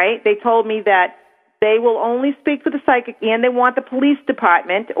 All right? They told me that they will only speak to the psychic, and they want the police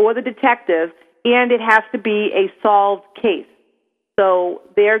department or the detective, and it has to be a solved case. So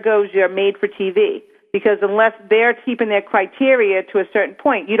there goes your made for TV. Because unless they're keeping their criteria to a certain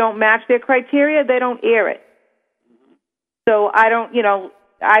point, you don't match their criteria, they don't air it. So I don't,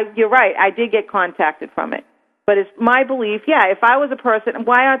 you're right, I did get contacted from it. But it's my belief, if I was a person,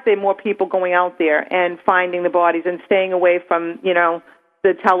 why aren't there more people going out there and finding the bodies and staying away from, the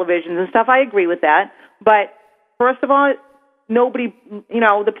televisions and stuff? I agree with that. But first of all, nobody,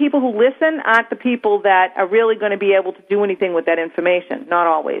 the people who listen aren't the people that are really going to be able to do anything with that information. Not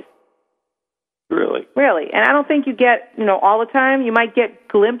always. Really? Really. And I don't think you get, all the time. You might get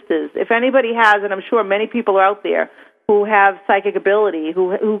glimpses. If anybody has, and I'm sure many people are out there who have psychic ability,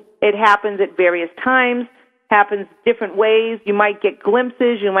 who it happens at various times, happens different ways. You might get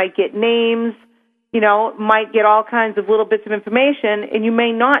glimpses. You might get names. Might get all kinds of little bits of information, and you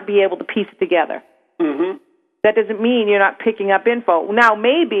may not be able to piece it together. Mm-hmm. That doesn't mean you're not picking up info. Now,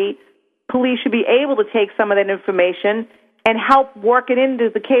 maybe police should be able to take some of that information and help work it into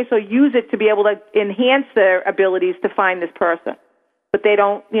the case or use it to be able to enhance their abilities to find this person. But they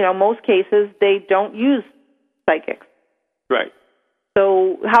don't, most cases, they don't use psychics. Right.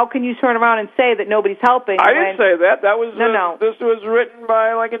 So how can you turn around and say that nobody's helping? I didn't say that. That was No. This was written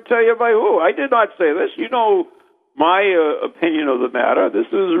by, I can tell you by who. I did not say this. You know my opinion of the matter. This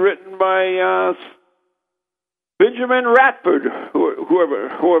was written by Benjamin Radford,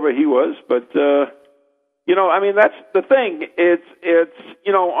 whoever he was. But that's the thing. It's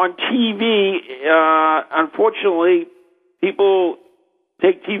on TV. Unfortunately, people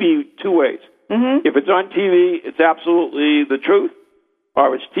take TV two ways. Mm-hmm. If it's on TV, it's absolutely the truth,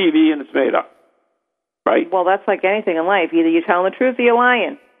 or it's TV and it's made up. Right? Well, that's like anything in life. Either you're telling the truth or you're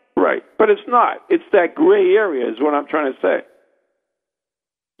lying. Right. But it's not. It's that gray area is what I'm trying to say.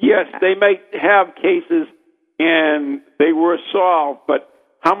 Yes, they may have cases and they were solved, but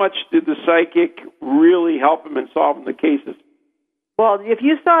how much did the psychic really help them in solving the cases? Well, if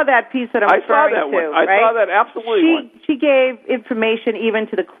you saw that piece that I'm referring to, I saw that absolutely. She gave information even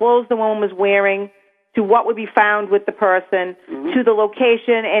to the clothes the woman was wearing, to what would be found with the person, Mm-hmm. to the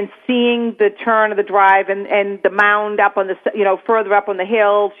location and seeing the turn of the drive and the mound up on the, further up on the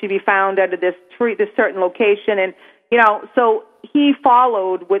hill. She'd be found under this tree, this certain location. And, so he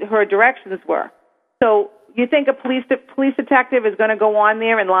followed what her directions were. So you think a police detective is going to go on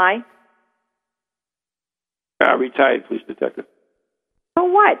there and lie? A retired police detective. So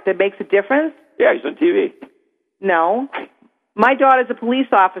what? That makes a difference? Yeah, he's on TV. No. My daughter's a police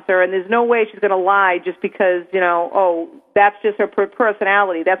officer, and there's no way she's going to lie just because, that's just her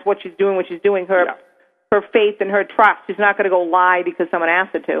personality. That's what she's doing when she's doing her faith and her trust. She's not going to go lie because someone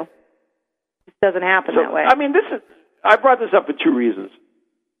asked her to. It doesn't happen that way. I mean, I brought this up for two reasons.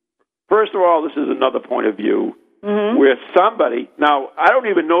 First of all, this is another point of view where somebody, now, I don't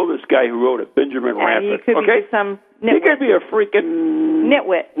even know this guy who wrote it, Benjamin Radford. He could be some nitwit. He could be a freaking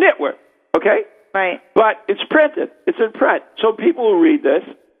nitwit. Okay? Right. But it's printed. It's in print. So people who read this,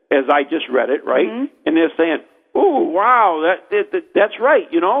 as I just read it, right, and they're saying, "Oh, wow, that's right.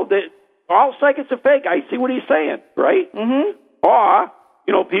 All psychics are fake. I see what he's saying, right?" Mm-hmm. Or,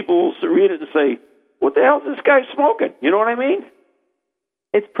 people will read it and say, "What the hell is this guy smoking?" You know what I mean?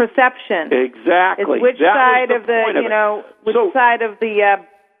 It's perception. Exactly. It's which side of the,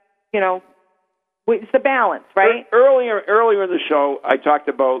 which It's the balance, right? Earlier in the show, I talked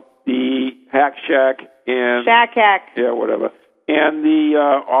about the Hack Shack and Shack hack. Yeah, whatever, and the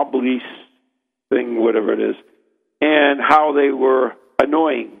Obelisk thing, whatever it is, and how they were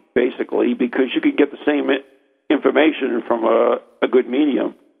annoying, basically, because you could get the same information from a good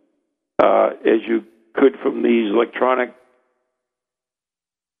medium as you could from these electronic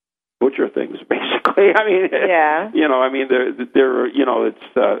butcher things, basically. I mean, yeah. They're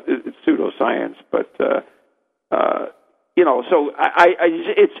it's pseudoscience, but so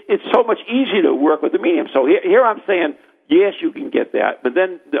it's so much easier to work with the medium. So here I'm saying, yes, you can get that, but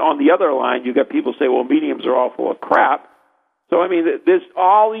then on the other line, you got people say, well, mediums are all full of crap. So I mean, there's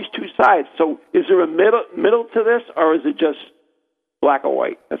all these two sides. So is there a middle to this, or is it just black or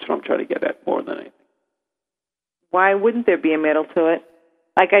white? That's what I'm trying to get at more than anything. Why wouldn't there be a middle to it?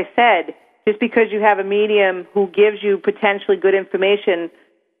 Like I said, just because you have a medium who gives you potentially good information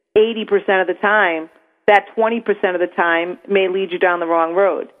 80% of the time, that 20% of the time may lead you down the wrong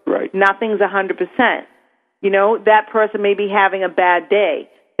road. Right. Nothing's 100%. That person may be having a bad day.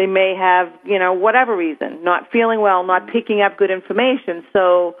 They may have, whatever reason, not feeling well, not picking up good information.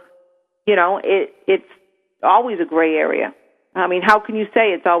 So, it's always a gray area. I mean, how can you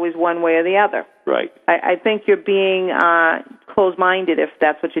say it's always one way or the other? Right. I think you're being closed-minded if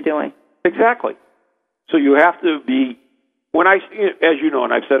that's what you're doing. Exactly. So you have to be, as you know,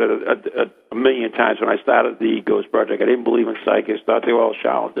 and I've said it a million times, when I started the Ghost Project, I didn't believe in psychics, thought they were all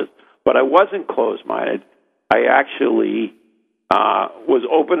charlatans, but I wasn't closed-minded. I actually was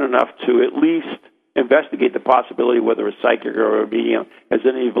open enough to at least investigate the possibility whether a psychic or a medium has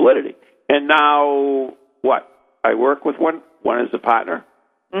any validity. And now, what? I work with one as a partner.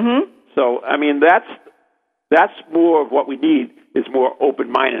 Mm-hmm. So, I mean, that's more of what we need, is more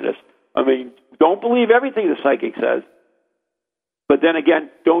open-mindedness. I mean, don't believe everything the psychic says, but then again,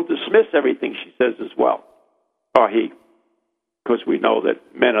 don't dismiss everything she says as well, or he, because we know that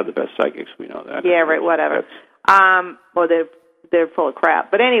men are the best psychics. We know that. Yeah, right, whatever. Well, they're full of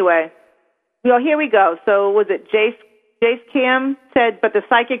crap. But anyway, here we go. So was it Jace Cam said, but the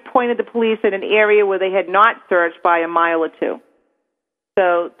psychic pointed the police in an area where they had not searched by a mile or two.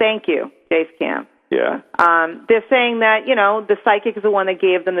 So thank you, Jace Cam. Yeah. They're saying that, the psychic is the one that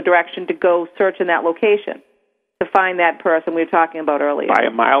gave them the direction to go search in that location to find that person we were talking about earlier. By a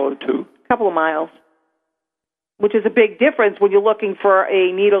mile or two? A couple of miles, which is a big difference when you're looking for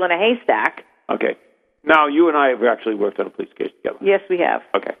a needle in a haystack. Okay. Now, you and I have actually worked on a police case together. Yes, we have.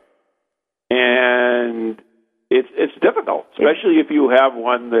 Okay. And it's difficult, especially if you have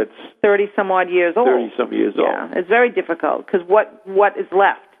one that's 30-some-odd years old. 30-some years old. Yeah, it's very difficult because what is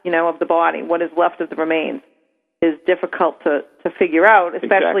left, of the body, what is left of the remains, is difficult to figure out,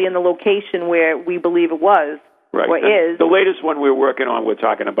 especially in the location where we believe it was right. or is. The latest one we're working on, we're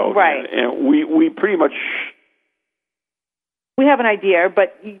talking about. Right. And we pretty much... We have an idea,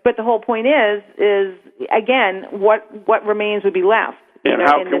 but the whole point is again, what remains would be left in this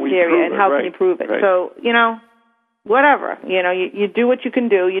area, and how can you prove it? Right. So, whatever. You do what you can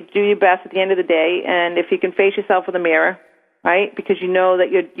do. You do your best at the end of the day, and if you can face yourself in the mirror, right, because you know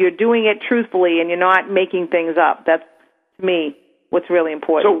that you're doing it truthfully and you're not making things up. That's, to me, what's really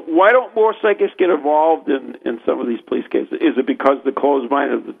important. So why don't more psychics get involved in some of these police cases? Is it because the closed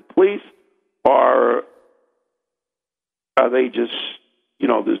mind of the police, or are they just,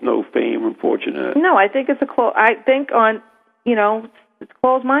 there's no fame and fortune in it? No, I think it's it's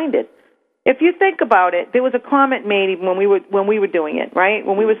closed-minded. If you think about it, there was a comment made even when we were doing it, right?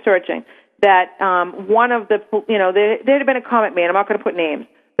 When we were searching, that one of the, there had been a comment made. I'm not going to put names,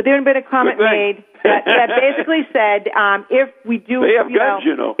 but there had been a comment made that basically said, if we do, they have guns,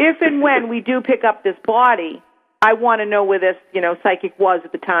 if and when we do pick up this body, I want to know where this, blank was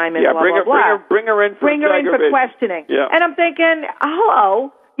at the time, and blah, blah, blah. Bring her in for questioning. Yeah. And I'm thinking,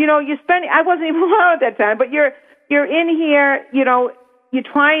 hello, I wasn't even around at that time, but you're in here, you're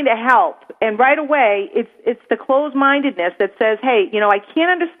trying to help, and right away it's the closed-mindedness that says, hey, I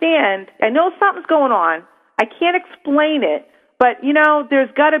can't understand. I know something's going on. I can't explain it, but there's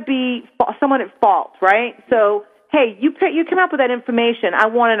got to be someone at fault, right? So, hey, you come up with that information. I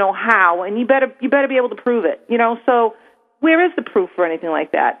want to know how, and you better be able to prove it. So where is the proof for anything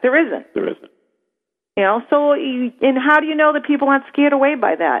like that? There isn't. There isn't. So and how do you know that people aren't scared away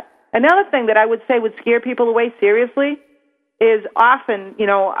by that? Another thing that I would say would scare people away seriously is often,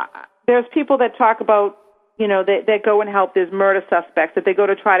 there's people that talk about, that go and help. There's murder suspects that they go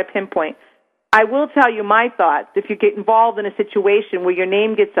to try to pinpoint. I will tell you my thoughts. If you get involved in a situation where your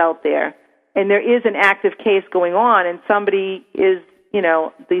name gets out there and there is an active case going on and somebody is,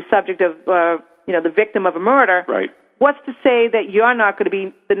 the subject of, the victim of a murder, right. what's to say that you're not going to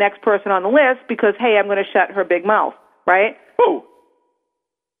be the next person on the list because, hey, I'm going to shut her big mouth, right? Who?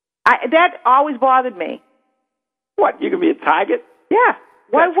 That always bothered me. What, you can be a target? Yeah.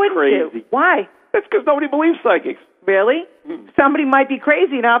 Why That's wouldn't crazy. you? Why? That's because nobody believes psychics. Really? Somebody might be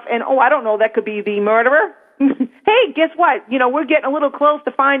crazy enough, and, I don't know, that could be the murderer. Hey, guess what? We're getting a little close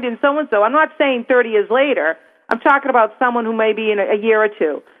to finding so-and-so. I'm not saying 30 years later. I'm talking about someone who may be in a year or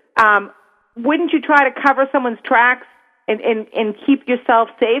two. Wouldn't you try to cover someone's tracks and keep yourself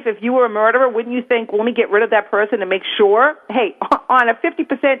safe? If you were a murderer, wouldn't you think, well, let me get rid of that person to make sure? Hey, on a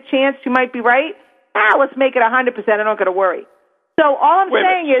 50% chance you might be right, let's make it 100%. I'm not going to worry. So all I'm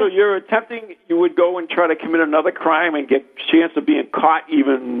saying is... So you're attempting, you would go and try to commit another crime and get chance of being caught,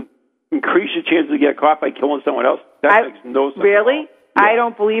 even increase your chances of get caught by killing someone else? That makes no sense. Really? Yeah. I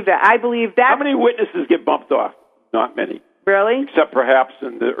don't believe that. I believe that... How many witnesses get bumped off? Not many. Really? Except perhaps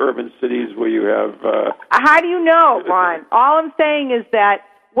in the urban cities where you have... How do you know, Ron? All I'm saying is that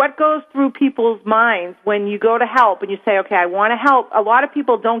what goes through people's minds when you go to help and you say, okay, I want to help, a lot of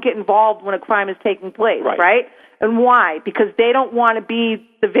people don't get involved when a crime is taking place, right? And why? Because they don't want to be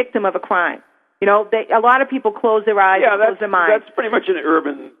the victim of a crime. A lot of people close their eyes and close their minds. That's pretty much in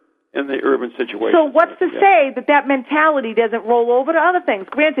the urban situation. So what's to say that mentality doesn't roll over to other things?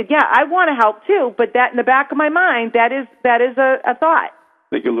 Granted, I want to help too, but that in the back of my mind, that is a thought. I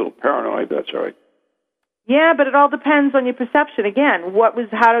think you're a little paranoid, that's all right. Yeah, but it all depends on your perception. Again, what has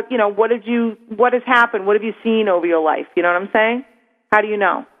happened? What have you seen over your life? You know what I'm saying? How do you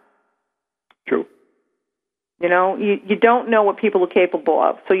know? True. You don't know what people are capable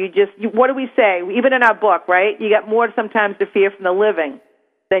of. So what do we say? Even in our book, right? You got more sometimes to fear from the living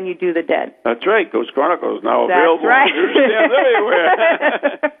than you do the dead. That's right. Ghost Chronicles now That's available. Right. Newsstands everywhere.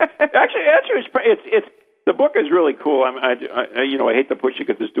 Actually, it's the book is really cool. I hate to push it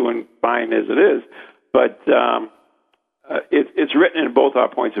because it's doing fine as it is, but it's written in both our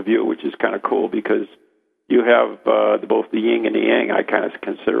points of view, which is kind of cool because you have both the yin and the yang. I kind of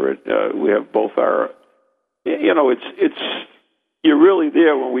consider it. We have both our. It's you're really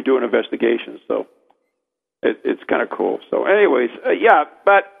there when we do an investigation, so it's kind of cool. So, anyways,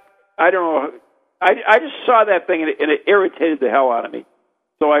 but I don't know. I just saw that thing and it irritated the hell out of me.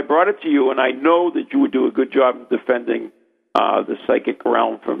 So I brought it to you, and I know that you would do a good job in defending the psychic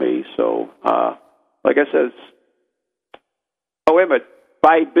realm for me. So, like I said, wait a minute.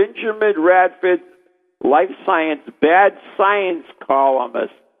 By Benjamin Radford, Life Science, Bad Science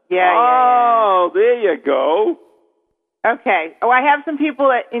columnist. Yeah. There you go. Okay. I have some people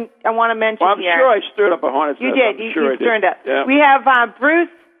that I want to mention I'm here. sure I stirred up a hornet's nest. You did. You stirred up. Yeah. We have Bruce,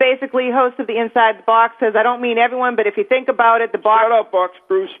 basically host of the Inside the Box, says, I don't mean everyone, but if you think about it, the box... Shut up, Box,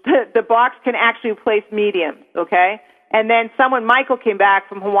 Bruce. The box can actually place mediums, okay? And then Michael came back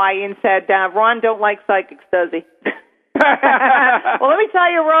from Hawaii and said, Ron don't like psychics, does he? Well, let me tell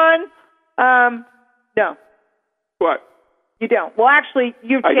you, Ron, no. What? You don't. Well, actually,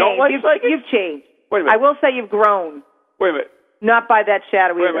 you've changed. I don't like psychics? You've changed. Wait a minute. I will say you've grown. Wait a minute. Not by that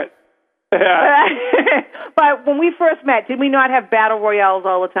shadow either. Wait a minute. But when we first met, did we not have battle royales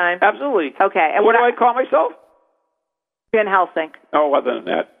all the time? Absolutely. Okay. And what do I call myself? Van Helsing. Oh, other than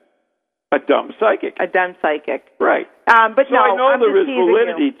that, a dumb psychic. A dumb psychic. Right. But so no, I know I'm there is just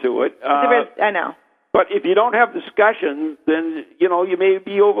validity to it. There is, I know. But if you don't have discussion, then, you may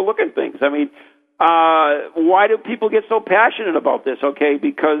be overlooking things. I mean, why do people get so passionate about this? Okay,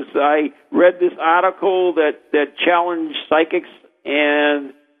 because I read this article that challenged psychics,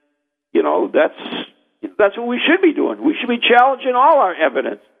 and that's what we should be doing. We should be challenging all our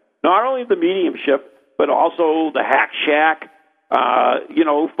evidence, not only the mediumship, but also the hack shack.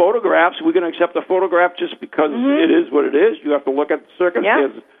 Photographs. We're going to accept a photograph just because it is what it is. You have to look at the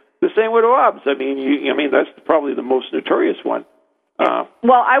circumstances. Yeah. The same with orbs. I mean, that's probably the most notorious one.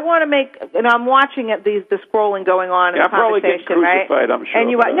 Well, I want to make, and I'm watching the scrolling going on in the conversation, right? I'm sure.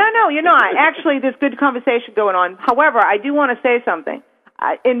 And no, you're not. Actually, there's good conversation going on. However, I do want to say something.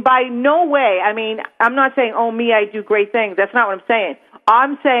 And by no way, I'm not saying, I do great things. That's not what I'm saying. All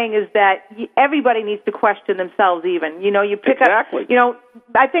I'm saying is that everybody needs to question themselves even. You pick exactly. up,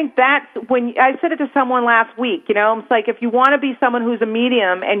 I think that's when, I said it to someone last week, it's like if you want to be someone who's a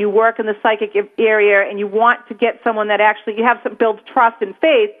medium and you work in the psychic area and you want to get someone that actually, you have some builds trust and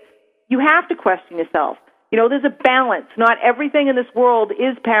faith, you have to question yourself. There's a balance. Not everything in this world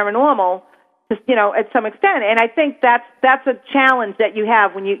is paranormal, at some extent. And I think that's a challenge that you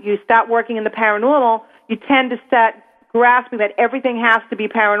have when you start working in the paranormal. You tend to start grasping that everything has to be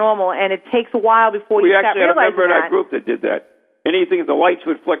paranormal, and it takes a while before you start realizing that. We actually had a member in our group that did that. anything, the lights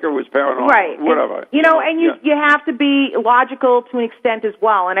would flicker was paranormal. Right. Whatever. And you have to be logical to an extent as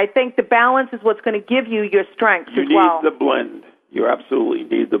well. And I think the balance is what's going to give you your strengths as well. You need the blend. You absolutely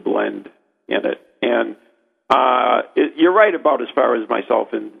need the blend in it. And you're right about as far as myself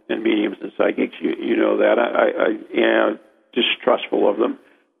and mediums and psychics. You know that. I am distrustful of them.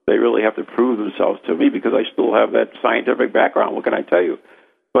 They really have to prove themselves to me because I still have that scientific background. What can I tell you?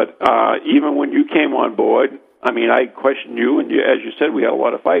 But even when you came on board, I mean, I questioned you, and as you said, we had a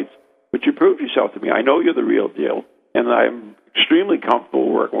lot of fights. But you proved yourself to me. I know you're the real deal, and I'm extremely comfortable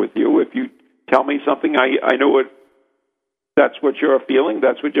working with you. If you tell me something, I know that's what you're feeling,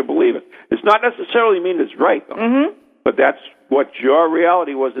 that's what you believe in. It's not necessarily mean it's right, though. Mm-hmm. But that's what your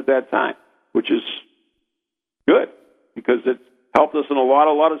reality was at that time, which is good because it helped us in a lot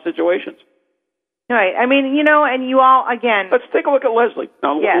of situations. Right. I mean, and you all, again... Let's take a look at Leslie.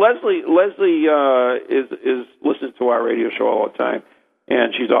 Now, yes. Leslie is listening to our radio show all the time,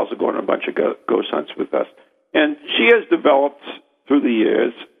 and she's also going on a bunch of ghost hunts with us. And she has developed through the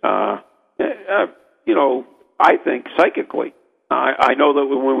years, I think, psychically. I know that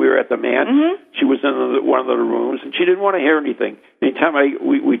when we were at the Manse, mm-hmm. she was in one of the rooms, and she didn't want to hear anything. Anytime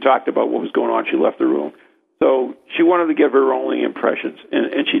we talked about what was going on, she left the room. So she wanted to give her only impressions,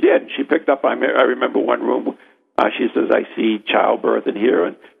 and she did. She picked up, I remember one room, she says, I see childbirth in here.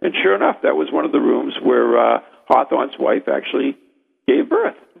 And sure enough, that was one of the rooms where Hawthorne's wife actually gave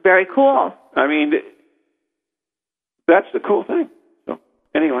birth. Very cool. I mean, that's the cool thing. So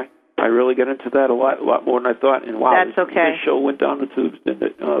anyway, I really got into that a lot more than I thought. And wow, that's okay. This show went down the tubes, didn't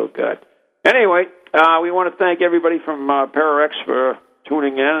it? Oh, God. Anyway, we want to thank everybody from Pararex for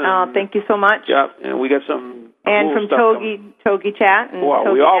tuning in. Thank you so much. Yeah, and we got some and from Togi Chat. And well,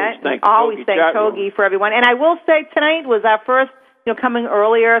 Togi we always thank Togi for everyone. And I will say tonight was our first, coming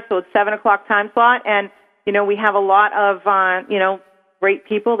earlier, so it's 7 o'clock time slot. And, we have a lot of, great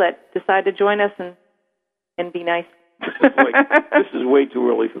people that decide to join us and be nice. This is way too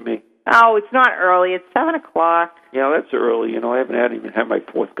early for me. Oh, it's not early. It's 7 o'clock. Yeah, that's early. I haven't even had my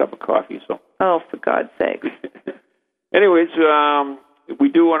fourth cup of coffee. So. Oh, for God's sake. Anyways, we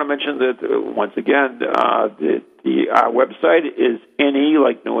do want to mention that, once again, our website is NE,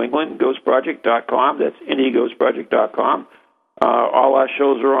 like New England, ghostproject.com. That's NEghostproject.com. All our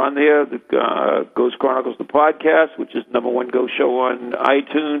shows are on there. The Ghost Chronicles, the podcast, which is #1 ghost show on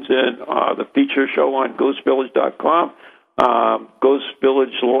iTunes, and the feature show on ghostvillage.com. Ghost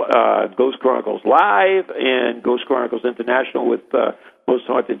Village, Ghost Chronicles Live, and Ghost Chronicles International with Most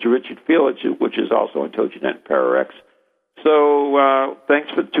Haunted Richard Felix, which is also on TogiNet and Pararex. So thanks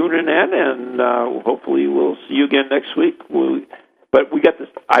for tuning in, and hopefully we'll see you again next week. But we got this.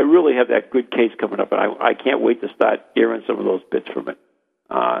 I really have that good case coming up, and I can't wait to start airing some of those bits from it,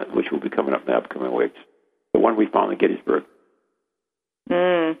 which will be coming up in the upcoming weeks. The one we found in Gettysburg.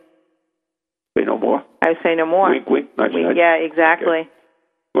 Say no more? I say no more. Wink, wink. Nice, nice. Yeah, exactly. Okay.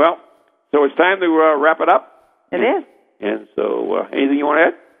 Well, so it's time to wrap it up. It is. And so anything you want to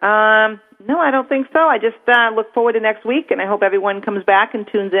add? No, I don't think so. I just look forward to next week, and I hope everyone comes back and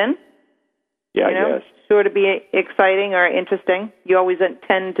tunes in. Yeah, yes. Sure to be exciting or interesting. You always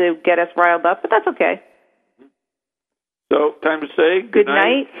tend to get us riled up, but that's okay. So, time to say good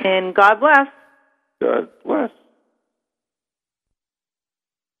night, and God bless. God bless.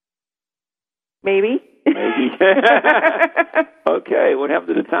 Maybe. Okay, what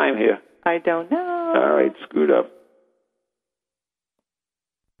happened to the time here? I don't know. All right, screwed up.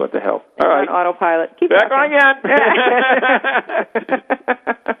 What the hell? All right. On autopilot. Keep back talking. on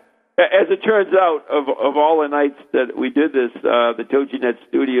again. As it turns out, of all the nights that we did this, the TogiNet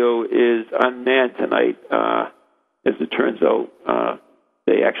studio is unmanned tonight. As it turns out,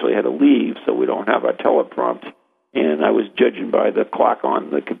 they actually had to leave, so we don't have our teleprompt. And I was judging by the clock on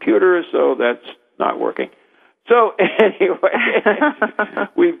the computer, so that's not working. So anyway,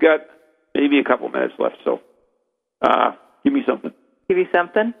 we've got maybe a couple minutes left, so give me something. Give you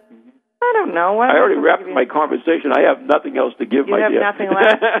something? I don't know. I already wrapped my conversation. I have nothing else to give, my dear. You have nothing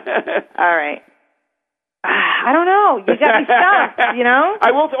left? All right. I don't know. You got me stumped,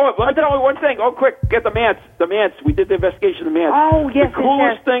 I will. I'll tell you one thing. Oh, quick. Get the Manse. The Manse. We did the investigation of the Manse. Oh, yes, the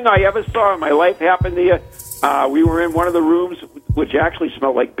coolest thing I ever saw in my life happened there. We were in one of the rooms, which actually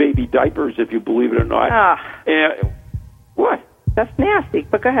smelled like baby diapers, if you believe it or not. What? That's nasty,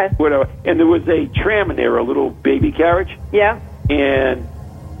 but go ahead. Whatever. And there was a tram in there, a little baby carriage. Yeah. And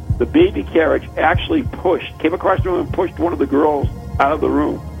the baby carriage actually came across the room and pushed one of the girls out of the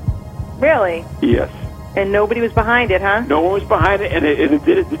room. Really? Yes. And nobody was behind it, huh? No one was behind it, and it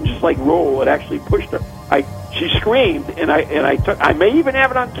didn't just like roll. It actually pushed her. She screamed, and I may even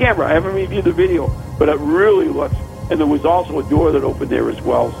have it on camera. I haven't reviewed the video, but it really looks And there was also a door that opened there as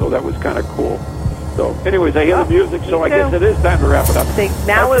well, so that was kind of cool. So, anyways, I hear the music, so I guess it is time to wrap it up.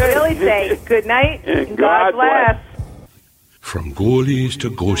 Now we'll really say good night and God bless. From ghoulies to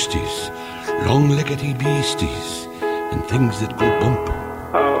ghosties, long-leggedy beasties, and things that go bump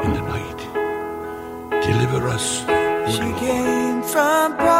in the night. Deliver us, O Lord. She came from